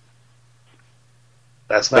 No.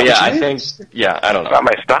 That's not. But I don't know. It's not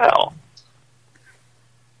my style.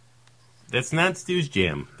 That's not Stu's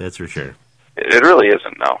jam, that's for sure. It really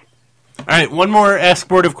isn't, no. All right, one more Ask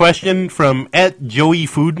Sportive question from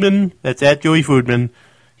 @JoeyFoodman. That's @JoeyFoodman.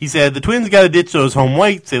 He said, the Twins got to ditch those home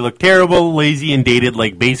whites. They look terrible, lazy, and dated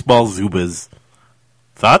like baseball Zubas.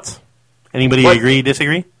 Thoughts? Anybody agree,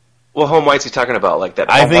 disagree? What home whites are you talking about? Like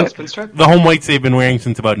that I think pinstripe? The home whites they've been wearing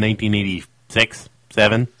since about 1986,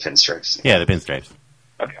 7. Pinstripes. Yeah, the pinstripes.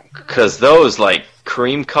 Okay. Because those, like,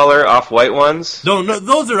 cream color off-white ones... No,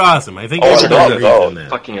 those are awesome. I think those are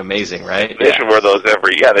fucking amazing, right? They should wear those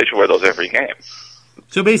every game.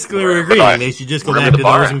 So basically we're agreeing. They should just go back to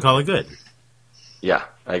those and call it good. Yeah,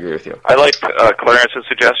 I agree with you. I liked Clarence's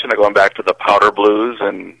suggestion of going back to the powder blues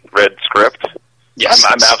and red script. Yes,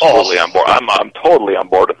 I'm absolutely on board. I'm totally on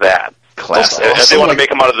board with that. Classic. If they want to make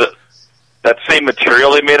them out of that same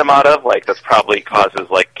material they made them out of, like that's probably causes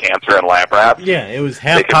like cancer and lab rats. Yeah, it was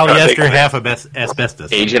half polyester, half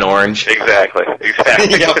asbestos. Agent Orange. Exactly.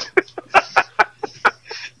 Yep.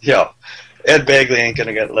 Yeah. Ed Bagley ain't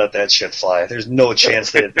going to let that shit fly. There's no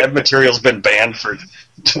chance that material's been banned for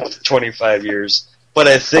 25 years. But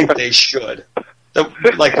I think they should. When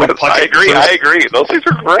Puckett I agree. Those things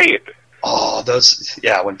are great. Oh,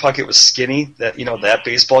 when Puckett was skinny, that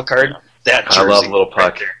baseball card, that jersey. I love little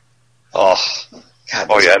Puck. Right, oh, God.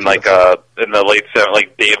 Oh yeah, and like in the late 70s,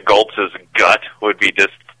 like Dave Goltz's gut would be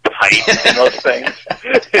just tight in those things.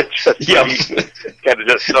 It's just kind of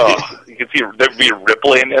just you can see there'd be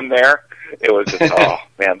rippling in there. It was just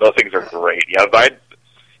man, those things are great. Yeah,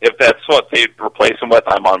 if that's what they replace them with,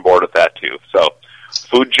 I'm on board with that too. So,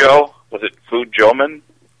 Food Joe, was it Food Joeman?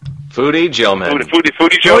 Foodie Joeman.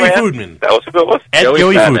 Foodie Joey Joe Foodman. That was who it was? Joey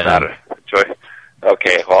Foodman.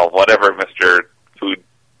 Okay, well, whatever, Mr. Food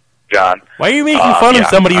John. Why are you making fun of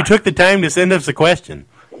somebody who took the time to send us a question?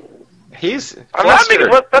 I'm not making.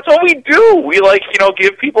 That's what we do. We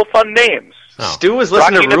give people fun names. Oh. Stu was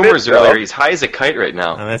listening to rumors earlier. He's high as a kite right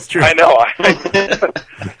now. Oh, that's true. I know.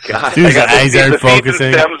 God, Stu's eyes aren't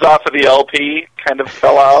focusing. The stems off of the LP kind of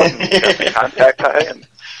fell out. And got the contact high. And,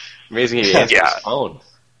 amazing he answered his phone.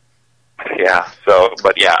 Yeah. So,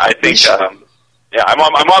 but yeah, I think. I'm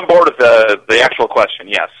on board with the actual question.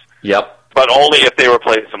 Yes. Yep. But only if they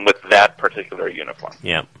replace them with that particular uniform.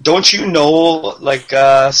 Yeah. Don't you know,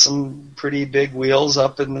 some pretty big wheels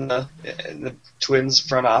up in the Twins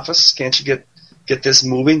front office? Can't you get this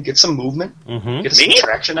moving? Get some movement? Mm-hmm. Get some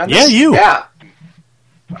traction on this? Yeah, you. Yeah.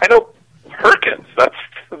 I know Perkins.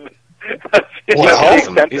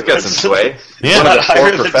 He's got some sway. Yeah. One of the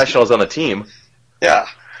 4 professionals on the team. Yeah.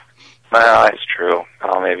 Well, that's true.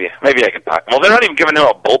 Oh, maybe I can talk. Well, they're not even giving him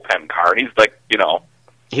a bullpen card. He's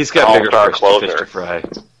he's got bigger fish to fry.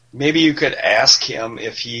 Maybe you could ask him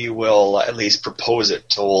if he will at least propose it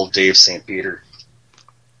to old Dave St. Peter.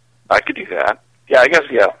 I could do that. Yeah, I guess.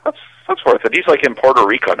 Yeah, that's worth it. He's like in Puerto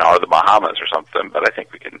Rico now or the Bahamas or something. But I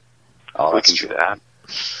think we can. We can do that.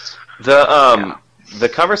 The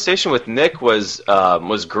conversation with Nick was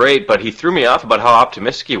great, but he threw me off about how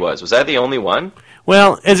optimistic he was. Was I the only one?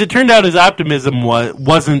 Well, as it turned out, his optimism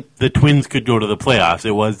wasn't the Twins could go to the playoffs.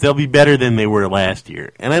 It was they'll be better than they were last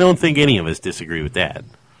year. And I don't think any of us disagree with that.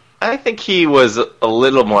 I think he was a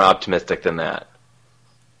little more optimistic than that.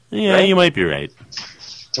 Yeah, right? You might be right.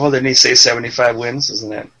 Well, didn't he say 75 wins?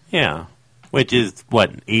 Isn't that? Yeah. Which is,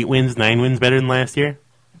 8 wins, 9 wins better than last year?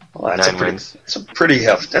 Well, that's 9 wins. That's a pretty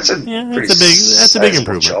hefty. That's a big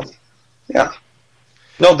improvement. Job. Yeah.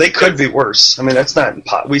 No, they could be worse. I mean, that's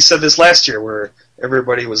not we said this last year where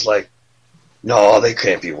everybody was like, no, they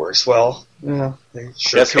can't be worse. Well, they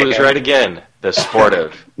sure Guess who was right again? The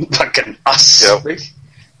Sportive. Fucking us. Yep.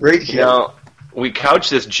 Right here. Now, we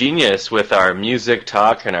couch this genius with our music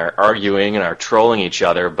talk and our arguing and our trolling each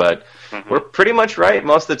other, but we're pretty much right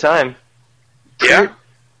most of the time. Yeah.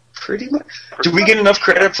 Pretty much. Do we get enough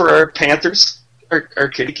credit for our Panthers, our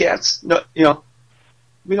kitty cats? No,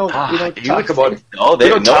 we don't talk about it. No, they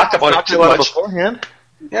don't talk about it too much beforehand.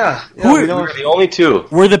 Yeah, we're the only two.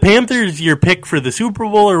 Were the Panthers your pick for the Super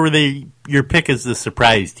Bowl, or were they your pick as the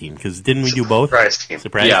surprise team? Because didn't we do both? Surprise team.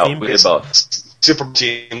 Surprise team? We did both. Super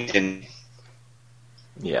team.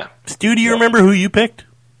 Yeah. Stu, do you remember who you picked?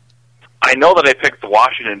 I know that I picked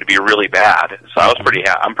Washington to be really bad, so I was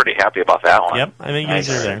I'm pretty happy about that one. Yep, I think you guys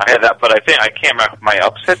are there. I had that, but I can't remember my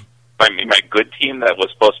upset. My good team that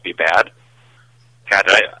was supposed to be bad. God,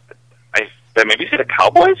 did I maybe say the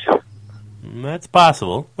Cowboys? That's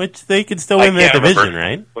possible. Which they could still win that division,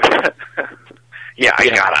 right? I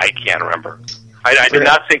can't remember. I did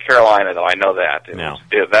not say Carolina though. I know that.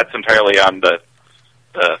 That's entirely on the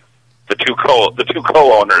two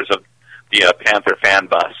co-owners of the Panther fan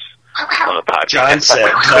bus on the podcast.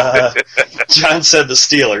 John said the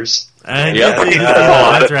Steelers.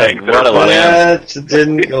 That's right. What a lamb. That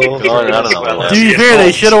didn't go. To be fair,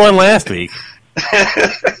 they should have won last week.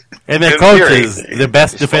 And their coach is the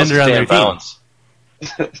best defender on their team.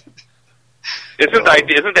 Isn't the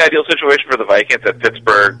ideal situation for the Vikings that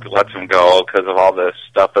Pittsburgh lets them go because of all the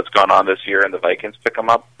stuff that's gone on this year, and the Vikings pick them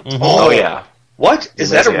up? Mm-hmm. Oh yeah. What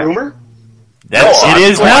is that a rumor? It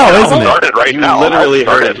is now, isn't it? Started right now. You literally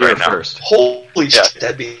heard it here first. Holy shit,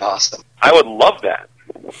 that'd be awesome. I would love that.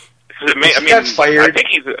 Got fired. I think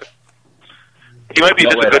he might be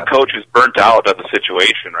just a good coach who's burnt out of the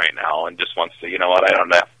situation right now and just wants to, you know what, I don't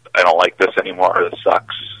like this anymore. This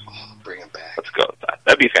sucks. Bring him back. Let's go with that.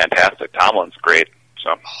 That'd be fantastic. Tomlin's great.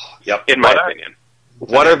 So, yep. In my opinion.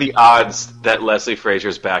 What are the odds that Leslie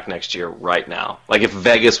Frazier's back next year right now? Like if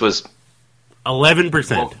Vegas was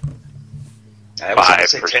 11%.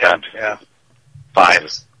 5%. Yeah.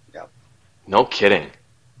 5. Yeah. No kidding.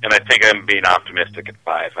 And I think I'm being optimistic at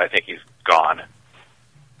 5. I think he's gone.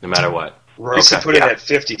 No matter what. Royce put it at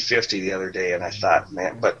 50-50 the other day, and I thought,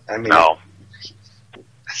 man, no.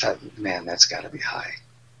 I thought, man, that's got to be high.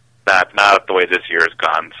 Not the way this year has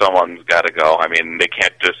gone. Someone's got to go. I mean, they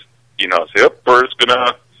can't just, say, we're just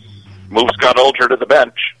gonna move Scott Olger to the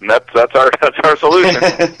bench, and that's our solution.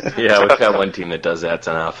 Yeah, we've got one team that does that. It's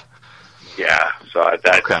enough. Yeah. So I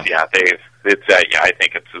think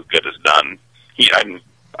it's as good as done.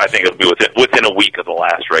 I think it'll be within a week of the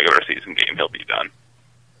last regular season game. He'll be done.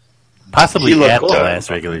 Possibly at the last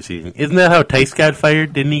regular season. Isn't that how Tice got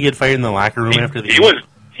fired? Didn't he get fired in the locker room after the game?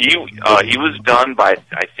 He was done by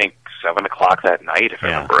I think 7:00 that night, if I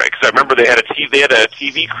remember right. Because I remember they had a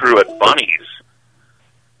TV crew at Bunny's.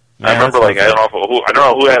 I remember I don't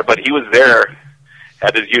know who had it, but he was there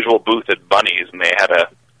at his usual booth at Bunny's, and they had a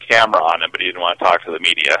camera on him, but he didn't want to talk to the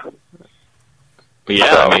media.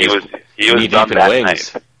 Yeah, so he was done that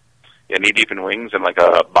night. Yeah, knee deep in wings and like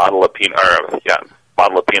a bottle of Pinot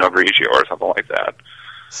Grigio or something like that.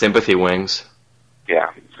 Sympathy wings.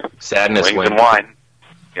 Yeah. Sadness wings. And wine.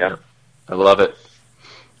 Yeah. I love it.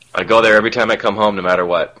 I go there every time I come home, no matter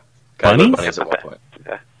what. Bunny's at one point.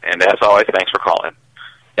 Yeah. And as always, thanks for calling.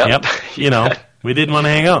 Yep. We didn't want to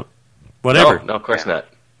hang out. Whatever. No, of course not.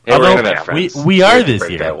 Hey, we're internet friends. We are this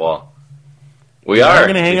year. That wall. We are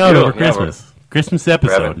going to hang out over Christmas. Christmas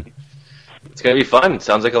episode. It's going to be fun.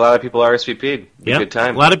 Sounds like a lot of people RSVP'd. Yep. Good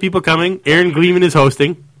time. A lot of people coming. Aaron Gleeman is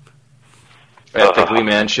hosting. At the Glee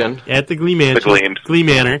Mansion. At the Glee Mansion. Glee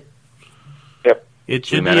Manor. Yep. It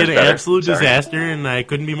should be an absolute disaster, and I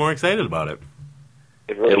couldn't be more excited about it.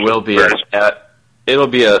 It will be. It'll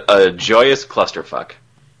be a joyous clusterfuck.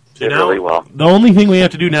 It really will. The only thing we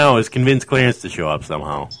have to do now is convince Clarence to show up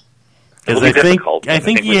somehow. Because I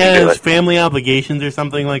think he has family obligations or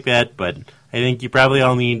something like that, but I think you probably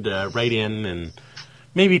all need to write in and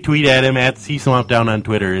maybe tweet at him at CSwampDown on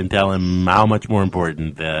Twitter and tell him how much more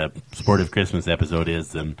important the Sportive Christmas episode is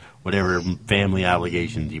than whatever family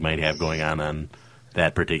obligations you might have going on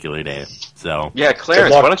that particular day. So yeah,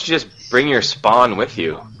 Clarence, why don't you just bring your spawn with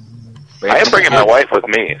you? I am bringing my wife with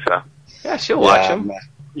me, so yeah, she'll watch him.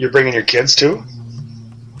 You're bringing your kids too?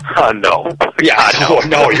 No. Yeah,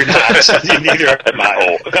 no, you're not. Neither am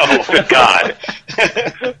I. No, God.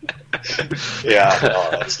 Yeah, no,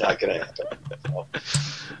 that's not going to happen. No.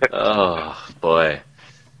 Oh, boy.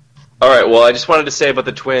 All right, well, I just wanted to say about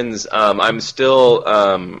the Twins, I'm still,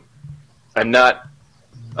 I'm not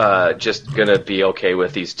just going to be okay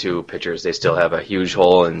with these two pitchers. They still have a huge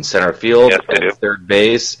hole in center field, and third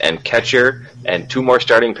base, and catcher, and 2 more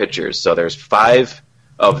starting pitchers. So there's 5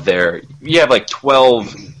 of their... You have like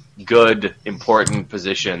 12 good, important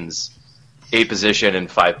positions, 8 position and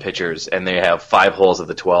 5 pitchers, and they have 5 holes of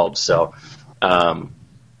the 12. So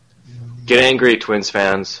get angry, Twins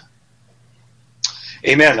fans.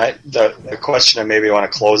 Amen. The question I maybe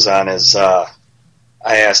want to close on is...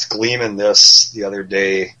 I asked Gleeman this the other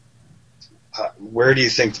day. Where do you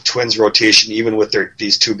think the Twins' rotation, even with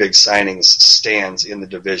these 2 big signings, stands in the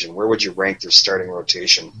division? Where would you rank their starting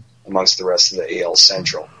rotation amongst the rest of the AL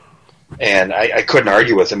Central? And I couldn't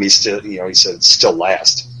argue with him. He said it's still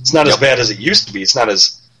last. It's not as bad as it used to be. It's not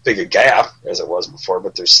as big a gap as it was before,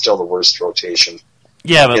 but there's still the worst rotation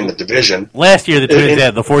in the division. Last year, the Twins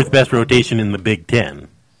had the 4th best rotation in the Big Ten.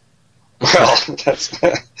 Well,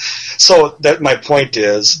 my point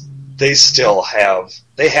is they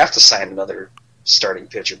have to sign another starting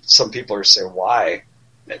pitcher. Some people are saying why.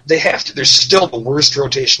 They have to. They're still the worst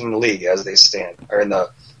rotation in the league as they stand, or in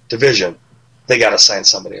the division. They got to sign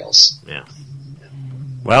somebody else. Yeah.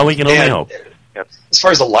 Well, we can only hope. As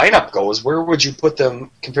far as the lineup goes, where would you put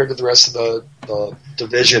them compared to the rest of the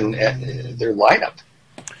division? Their lineup.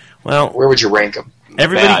 Well, where would you rank them?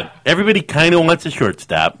 Everybody kind of wants a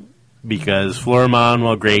shortstop. Because Florimon,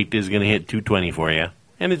 while great, is going to hit 220 for you.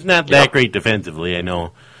 And it's not that great defensively. I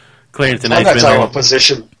know Clarence and I'm not talking about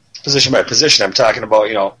position by position. I'm talking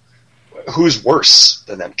about, who's worse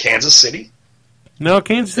than them? Kansas City? No,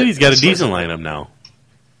 Kansas City's got a decent lineup now.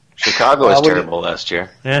 Chicago was terrible last year.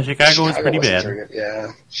 Yeah, Chicago was pretty bad.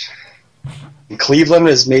 Yeah. And Cleveland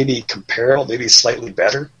is maybe comparable, maybe slightly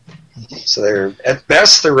better. So at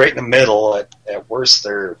best, they're right in the middle. At worst,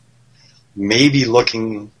 they're maybe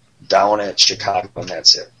looking down at Chicago, and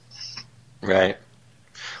that's it. Right.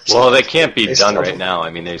 Well, they can't be done right now.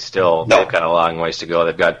 I mean, they've got a long ways to go.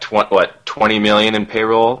 They've got $20 million in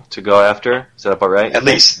payroll to go after. Is that about right? At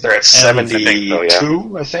least they're at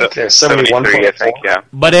 72. I think they're 71. I think, yeah.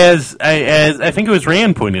 But as I think it was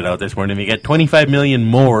Rand pointed out this morning, they got $25 million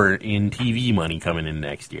more in TV money coming in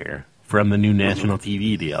next year from the new national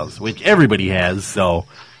TV deals, which everybody has. So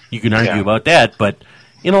you can argue about that, but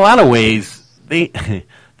in a lot of ways,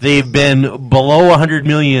 They've been below $100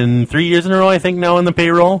 million 3 years in a row, I think, now on the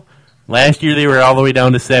payroll. Last year they were all the way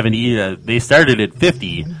down to 70. They started at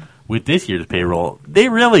 50 with this year's payroll. There's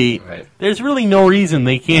really no reason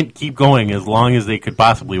they can't keep going as long as they could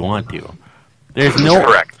possibly want to.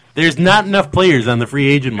 There's not enough players on the free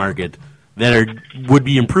agent market that would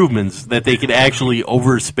be improvements that they could actually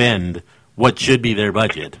overspend what should be their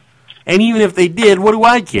budget. And even if they did, what do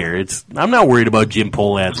I care? I'm not worried about Jim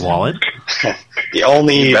Polad's wallet. The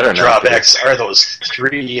only drawbacks are those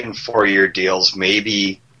 3 and 4 year deals,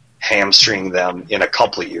 maybe hamstring them in a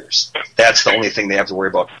couple of years. That's the only thing they have to worry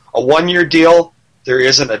about. A 1 year deal, there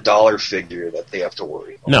isn't a dollar figure that they have to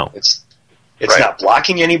worry about. No. It's not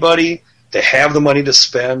blocking anybody. They have the money to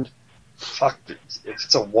spend. Fuck, if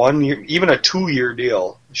it's a 1 year, even a 2 year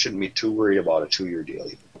deal, you shouldn't be too worried about a 2 year deal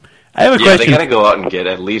even. I have a question. They got to go out and get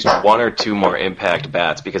at least 1 or 2 more impact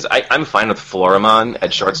bats, because I'm fine with Florimon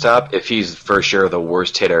at shortstop if he's for sure the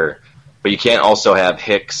worst hitter, but you can't also have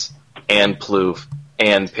Hicks and Plouffe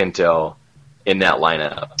and Pinto in that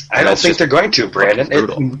lineup. I don't think they're going to,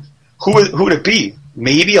 Brandon. Who would it be?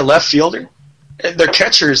 Maybe a left fielder? Their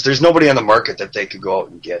catchers, there's nobody on the market that they could go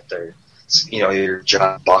out and get. Your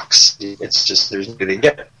John Bucks. It's just there's nobody to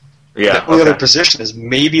get. Yeah, the only other position is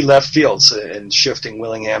maybe left field, and shifting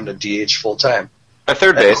Willingham to DH full time. At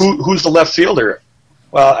third base, who's the left fielder?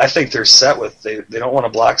 Well, I think they're set with they don't want to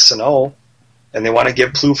block Sano, and they want to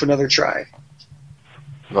give Plouffe another try.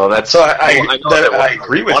 Well, that's so I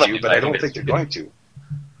agree with you, but I don't think they're going to.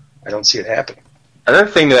 I don't see it happening. Another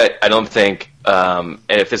thing that I don't think, and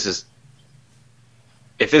if this is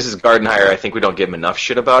Gardenhire, I think we don't give him enough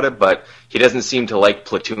shit about it, but he doesn't seem to like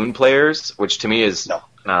platoon players, which to me is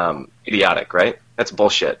idiotic, right? That's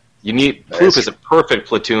bullshit. Plouffe is a perfect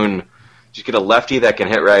platoon. Just get a lefty that can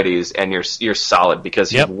hit righties, and you're solid,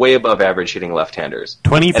 because he's way above average hitting left-handers.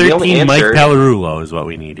 2013 Mike Pallarulo is what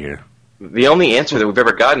we need here. The only answer that we've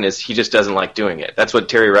ever gotten is he just doesn't like doing it. That's what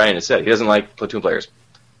Terry Ryan has said. He doesn't like platoon players.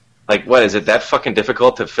 Like, what, is it that fucking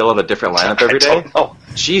difficult to fill out a different lineup every day? Oh,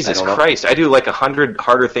 Jesus Christ. I do like 100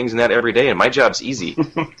 harder things than that every day, and my job's easy.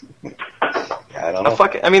 I don't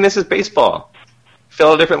know. This is baseball. Fill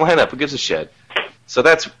out a different lineup. Who gives a shit? So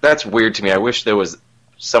that's weird to me. I wish there was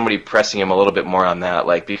somebody pressing him a little bit more on that,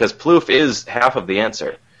 because Plouffe is half of the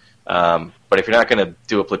answer. But if you're not going to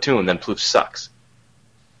do a platoon, then Plouffe sucks.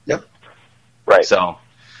 Yep. Right. So,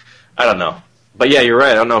 I don't know. But yeah, you're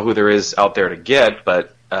right. I don't know who there is out there to get,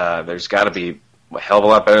 but there's got to be a hell of a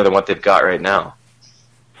lot better than what they've got right now.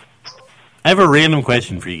 I have a random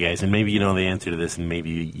question for you guys, and maybe you know the answer to this, and maybe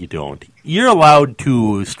you don't. You're allowed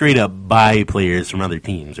to straight up buy players from other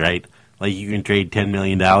teams, right? Like you can trade $10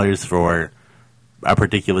 million for a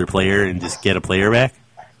particular player and just get a player back?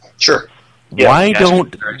 Sure. Yeah,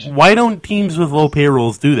 Why don't teams with low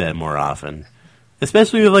payrolls do that more often?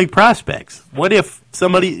 Especially with like prospects. What if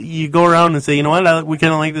you go around and say, you know what, we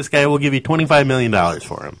kind of like this guy, we'll give you $25 million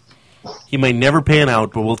for him. He might never pan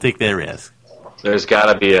out, but we'll take that risk. There's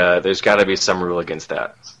got to be some rule against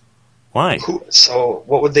that. Why? So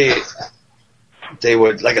what would they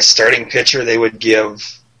would, like a starting pitcher, they would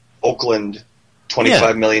give Oakland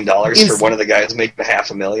 $25 million for one of the guys making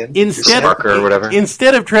 $500,000?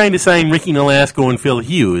 Instead of trying to sign Ricky Nolasco and Phil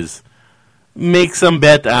Hughes, make some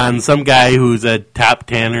bet on some guy who's a top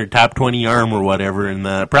 10 or top 20 arm or whatever in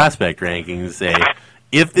the prospect rankings. Say,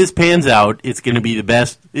 if this pans out, it's going to be the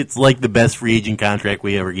best. It's like the best free agent contract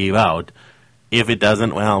we ever gave out. If it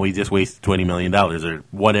doesn't, well, we just wasted $20 million or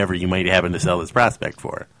whatever you might happen to sell this prospect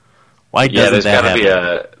for. Why doesn't that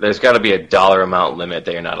happen? There's got to be a dollar amount limit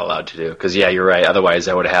that you're not allowed to do. Because, yeah, you're right. Otherwise,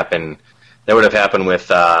 that would have happened with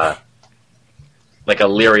like a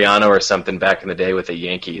Liriano or something back in the day with the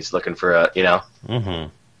Yankees looking for a, here,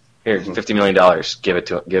 $50 million.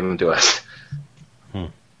 Give them to us.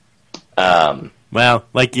 Well,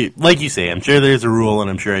 like you say, I'm sure there's a rule, and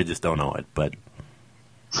I'm sure I just don't know it. But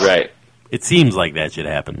right. It seems like that should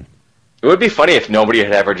happen. It would be funny if nobody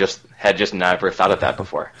had never thought of that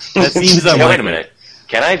before. That seems unlikely. Wait a minute.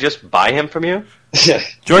 Can I just buy him from you?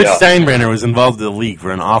 George Steinbrenner was involved in the league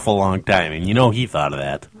for an awful long time, and he thought of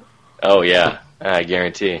that. Oh, yeah. I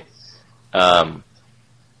guarantee.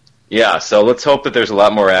 Yeah, so let's hope that there's a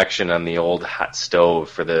lot more action on the old hot stove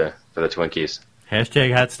for the Twinkies.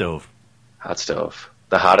 Hashtag hot stove. Hot stove.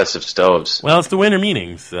 The hottest of stoves. Well, it's the winter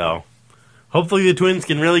meetings, so hopefully the Twins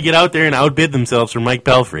can really get out there and outbid themselves for Mike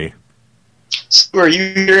Pelfrey. So are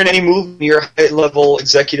you hearing any move in your high-level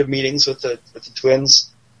executive meetings with the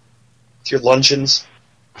Twins? With your luncheons?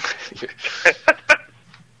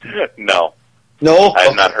 No. No? I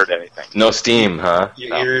have not heard anything. No steam, huh?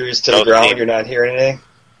 Your ears to the ground, you're not hearing anything?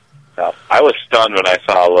 No. I was stunned when I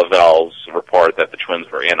saw Lavelle's report that the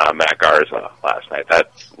Twins were in on Matt Garza last night.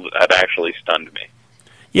 That actually stunned me.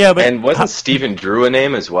 Yeah, but and wasn't Stephen Drew a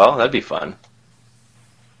name as well? That'd be fun.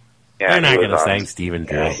 Yeah, they're not going to sign Stephen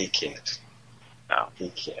Drew. Yeah, he can't. No, he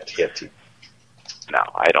can't. He had to. No,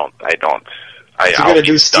 I don't. If you're going to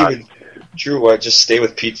do Stephen Drew, just stay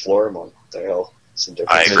with Pete Florimon. What the hell?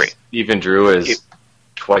 I agree. Stephen Drew is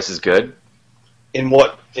twice as good. In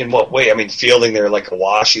what way? I mean, fielding there like a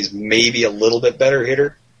wash. He's maybe a little bit better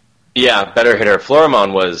hitter. Yeah, better hitter.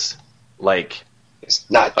 Florimon was like it's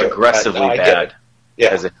not good. Aggressively bad. Yeah,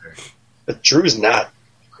 as a hitter. But Drew's not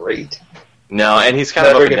great. No, and he's kind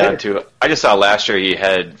of up and down too. I just saw last year he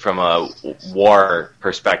had, from a WAR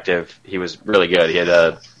perspective, he was really good. He had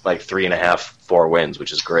 3.5, 4 wins,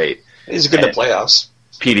 which is great. He's good in the playoffs.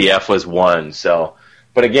 PDF was 1, so.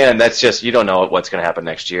 But again, that's just, you don't know what's going to happen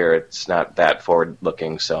next year. It's not that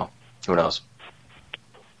forward-looking, so who knows?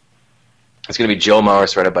 It's going to be Joe Mauer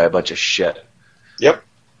surrounded by a bunch of shit. Yep.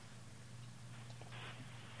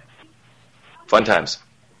 Fun times.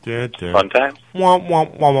 Fun times.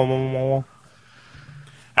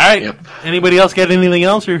 All right. Yep. Anybody else got anything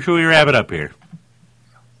else, or should we wrap it up here?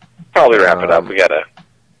 Probably wrap it up. We gotta.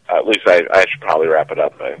 At least I should probably wrap it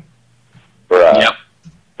up. Yep.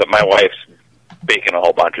 But my wife's baking a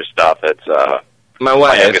whole bunch of stuff. It's my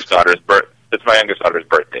youngest daughter's It's my youngest daughter's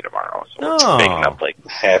birthday tomorrow, so we're baking up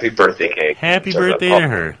happy birthday cake. Happy birthday to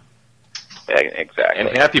her. Yeah, exactly.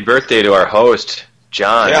 And happy birthday to our host,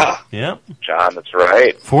 John. Yeah. John, that's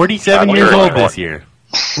right. 47 years old this year.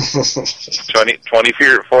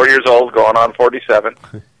 24 years old, going on 47.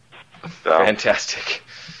 So, fantastic.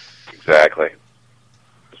 Exactly.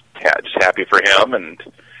 Yeah, just happy for him, and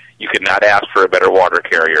you could not ask for a better water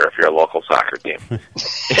carrier if you're a local soccer team.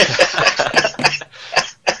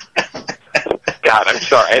 God, I'm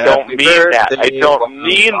sorry. I don't mean that. I don't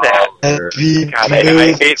mean that. God,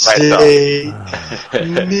 I hate myself.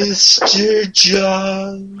 Mr.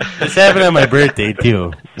 John. This happened on my birthday,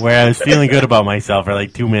 too, where I was feeling good about myself for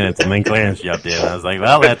like 2 minutes, and then Clarence jumped in. I was like,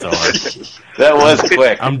 well, that's over. That was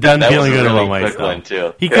quick. I'm done feeling good about myself.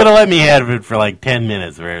 Too. He could have let me have it for like 10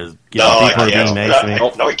 minutes, whereas people are being nice to me.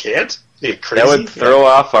 No, he can't. That would throw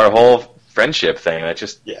off our whole friendship thing. That's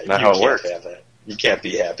just not how it works. You can't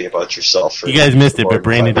be happy about yourself. You guys missed it, but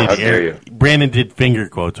Brandon did finger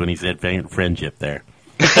quotes when he said friendship there.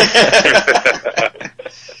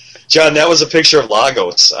 John, that was a picture of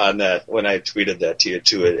Lagos on that when I tweeted that to you,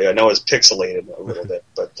 too. I know it was pixelated a little bit,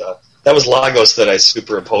 but that was Lagos that I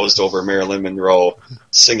superimposed over Marilyn Monroe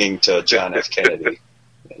singing to John F. Kennedy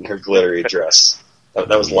in her glittery dress. That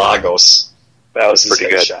was Lagos. That was pretty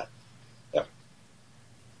good. Shot. Yep.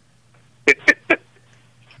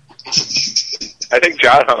 I think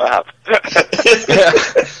John hung up.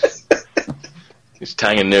 He's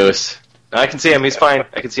tying a noose. No, I can see him. He's fine.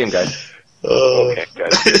 I can see him, guys. Okay, good.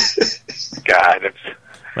 God, it's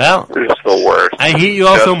the worst. I hate you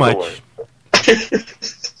all so much.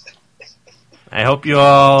 I hope you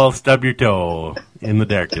all stub your toe in the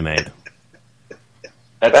dark tonight.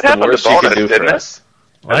 That's the worst you can do for us.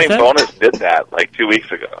 I think Bonus did that like 2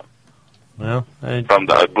 weeks ago. Well, from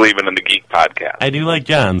the Believing in the Geek podcast. I do like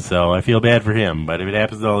John, so I feel bad for him. But if it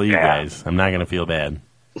happens to all you guys, I'm not going to feel bad.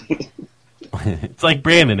 It's like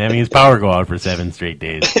Brandon having his power go out for 7 straight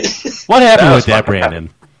days. What happened with that, Brandon?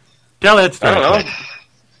 Tell that story. I don't know.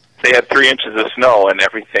 They had 3 inches of snow and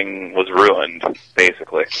everything was ruined,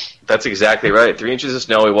 basically. That's exactly right. 3 inches of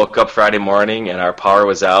snow. We woke up Friday morning and our power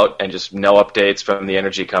was out and just no updates from the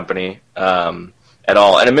energy company at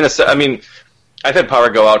all. And in Minnesota, I mean, I've had power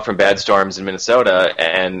go out from bad storms in Minnesota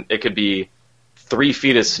and it could be 3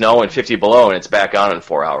 feet of snow and 50 below and it's back on in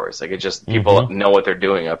 4 hours. Like, it just, people know what they're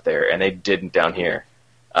doing up there and they didn't down here.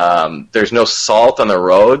 There's no salt on the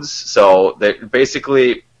roads, so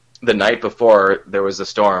basically the night before there was a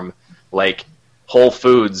storm, like, Whole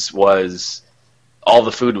Foods all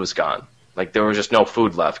the food was gone. Like, there was just no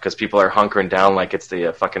food left because people are hunkering down like it's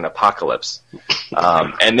the fucking apocalypse.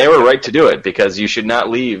 And they were right to do it because you should not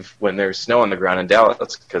leave when there's snow on the ground in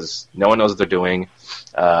Dallas because no one knows what they're doing.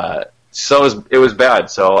 So it was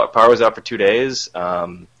bad. So our power was out for 2 days.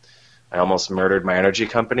 I almost murdered my energy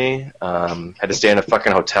company. Had to stay in a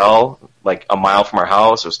fucking hotel like a mile from our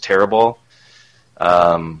house. It was terrible.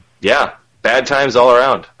 Yeah, bad times all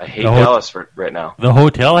around. I hate Dallas right now. The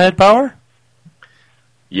hotel had power?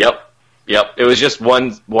 Yep. It was just one.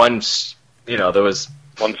 There was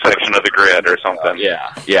one section of the grid or something.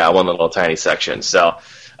 Yeah, one little tiny section. So,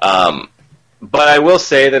 but I will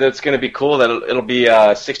say that it's going to be cool that it'll be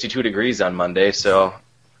 62 degrees on Monday. So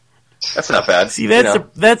that's not bad. See,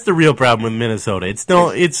 that's the real problem with Minnesota. It's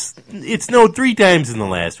snowed 3 times in the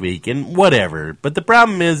last week and whatever. But the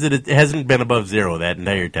problem is that it hasn't been above 0 that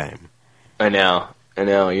entire time. I know.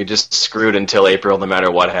 You're just screwed until April, no matter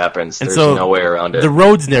what happens. There's no way around it. The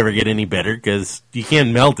roads never get any better because you can't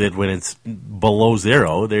melt it when it's below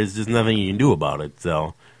 0. There's just nothing you can do about it.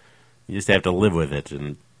 So you just have to live with it,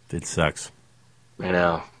 and it sucks. I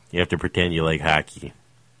know. You have to pretend you like hockey.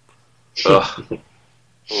 Ugh.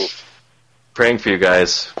 Praying for you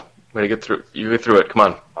guys. Way to get through. You get through it. Come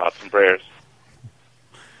on. Awesome prayers.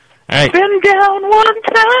 All right. Been down one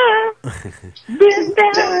time. Been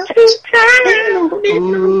down 2 times.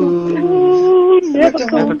 Ooh, never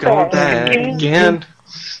go back again.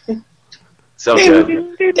 So good.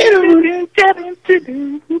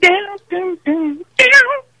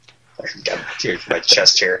 I got tears in my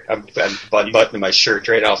chest here. I'm buttoning my shirt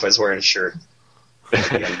right off. I was wearing a shirt.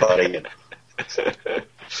 I'm butting it.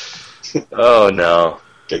 Oh, no.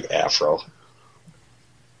 Big afro.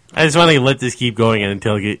 I just want to let this keep going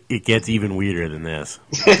until it gets even weirder than this.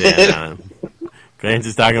 Grant's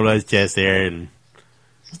just talking about his chest hair and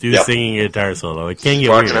Stu's singing a guitar solo. It can get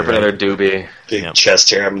weird. Walking up another doobie. Big chest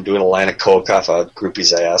hair. I'm doing a line of coke off a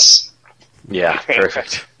groupie's ass. Yeah,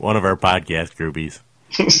 perfect. One of our podcast groupies.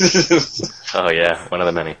 Oh, yeah, one of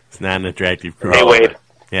the many. It's not an attractive group. Hey, Wade.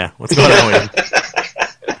 Yeah, what's going on, Wade?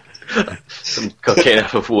 Some cocaine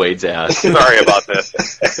off of Wade's ass. Sorry about this.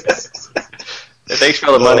 Thanks for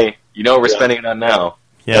all the money. You know what we're spending it on now.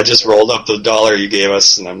 Yeah. I just rolled up the $1 you gave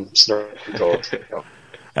us, and I'm snorting coke.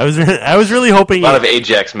 I was really hoping a lot of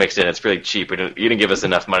Ajax mixed in. It's really cheap. You didn't give us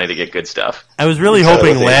enough money to get good stuff. I was really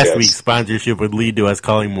hoping last week's sponsorship would lead to us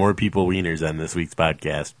calling more people wieners on this week's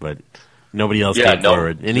podcast, but nobody else came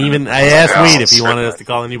forward. And even I asked Wade if he wanted us to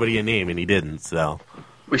call anybody a name, and he didn't. So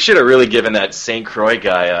we should have really given that St. Croix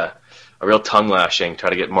guy a real tongue lashing, try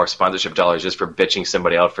to get more sponsorship dollars just for bitching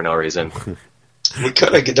somebody out for no reason. We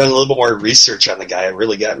could have done a little bit more research on the guy and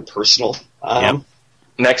really gotten personal.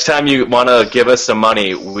 Next time you want to give us some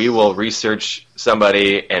money, we will research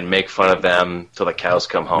somebody and make fun of them till the cows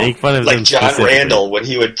come home. Make fun of like them John Randall when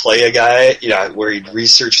he would play a guy, where he'd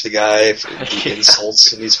research the guy for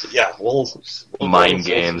insults and we'll mind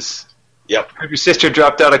games. Yep. Your sister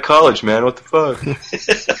dropped out of college, man. What the fuck?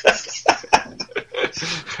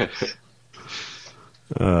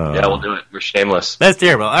 Yeah, we'll do it. We're shameless. That's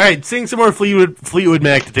terrible. All right, sing some more Fleetwood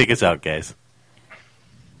Mac to take us out, guys.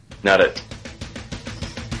 Not it.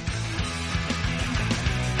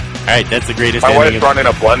 All right, that's the greatest. My wife's running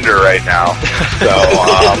a blender right now, so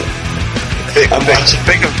I'm watching.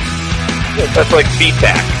 think of that's like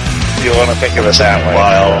VTAC. You want to think of it that way.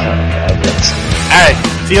 Wow. All right,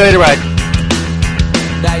 see you later, Rod.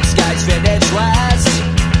 Night skies finish west.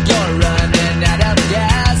 You're running out of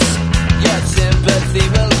gas. Your sympathy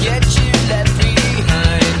will get you left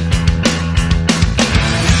behind.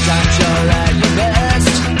 Times you're at your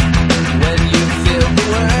best. When you feel the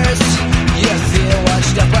worst, you feel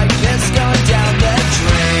washed up like this going down the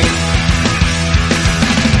drain.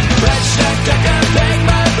 Red shirt can make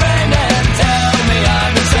my brain and tell me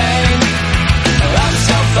I'm insane. I'm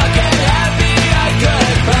so fucking happy I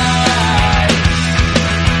could cry.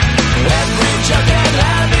 Every joke and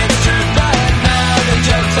laugh is true, but now the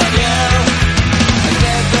joke's on you. I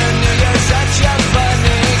never knew you're such a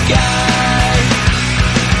funny guy.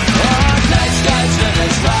 Oh, night skies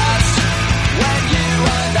finish last when you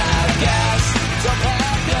run out of gas. So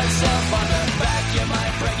pat yourself on the back, you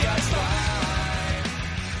might break your spine.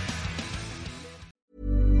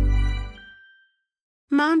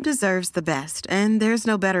 Mom deserves the best, and there's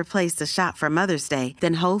no better place to shop for Mother's Day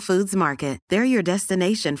than Whole Foods Market. They're your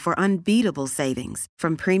destination for unbeatable savings,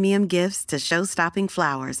 from premium gifts to show-stopping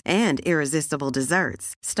flowers and irresistible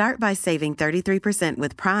desserts. Start by saving 33%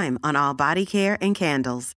 with Prime on all body care and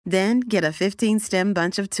candles. Then get a 15-stem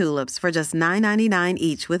bunch of tulips for just $9.99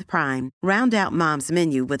 each with Prime. Round out Mom's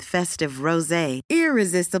menu with festive rosé,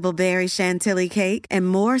 irresistible berry chantilly cake, and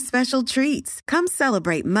more special treats. Come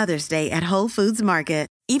celebrate Mother's Day at Whole Foods Market.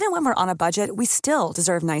 Even when we're on a budget, we still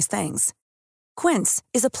deserve nice things. Quince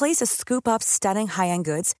is a place to scoop up stunning high-end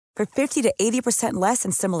goods for 50 to 80% less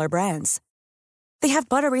than similar brands. They have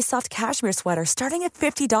buttery soft cashmere sweaters starting at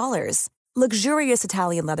 $50, luxurious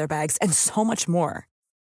Italian leather bags, and so much more.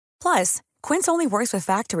 Plus, Quince only works with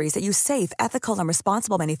factories that use safe, ethical, and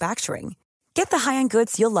responsible manufacturing. Get the high-end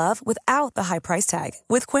goods you'll love without the high price tag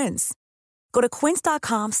with Quince. Go to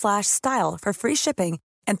quince.com/style for free shipping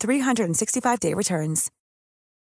and 365-day returns.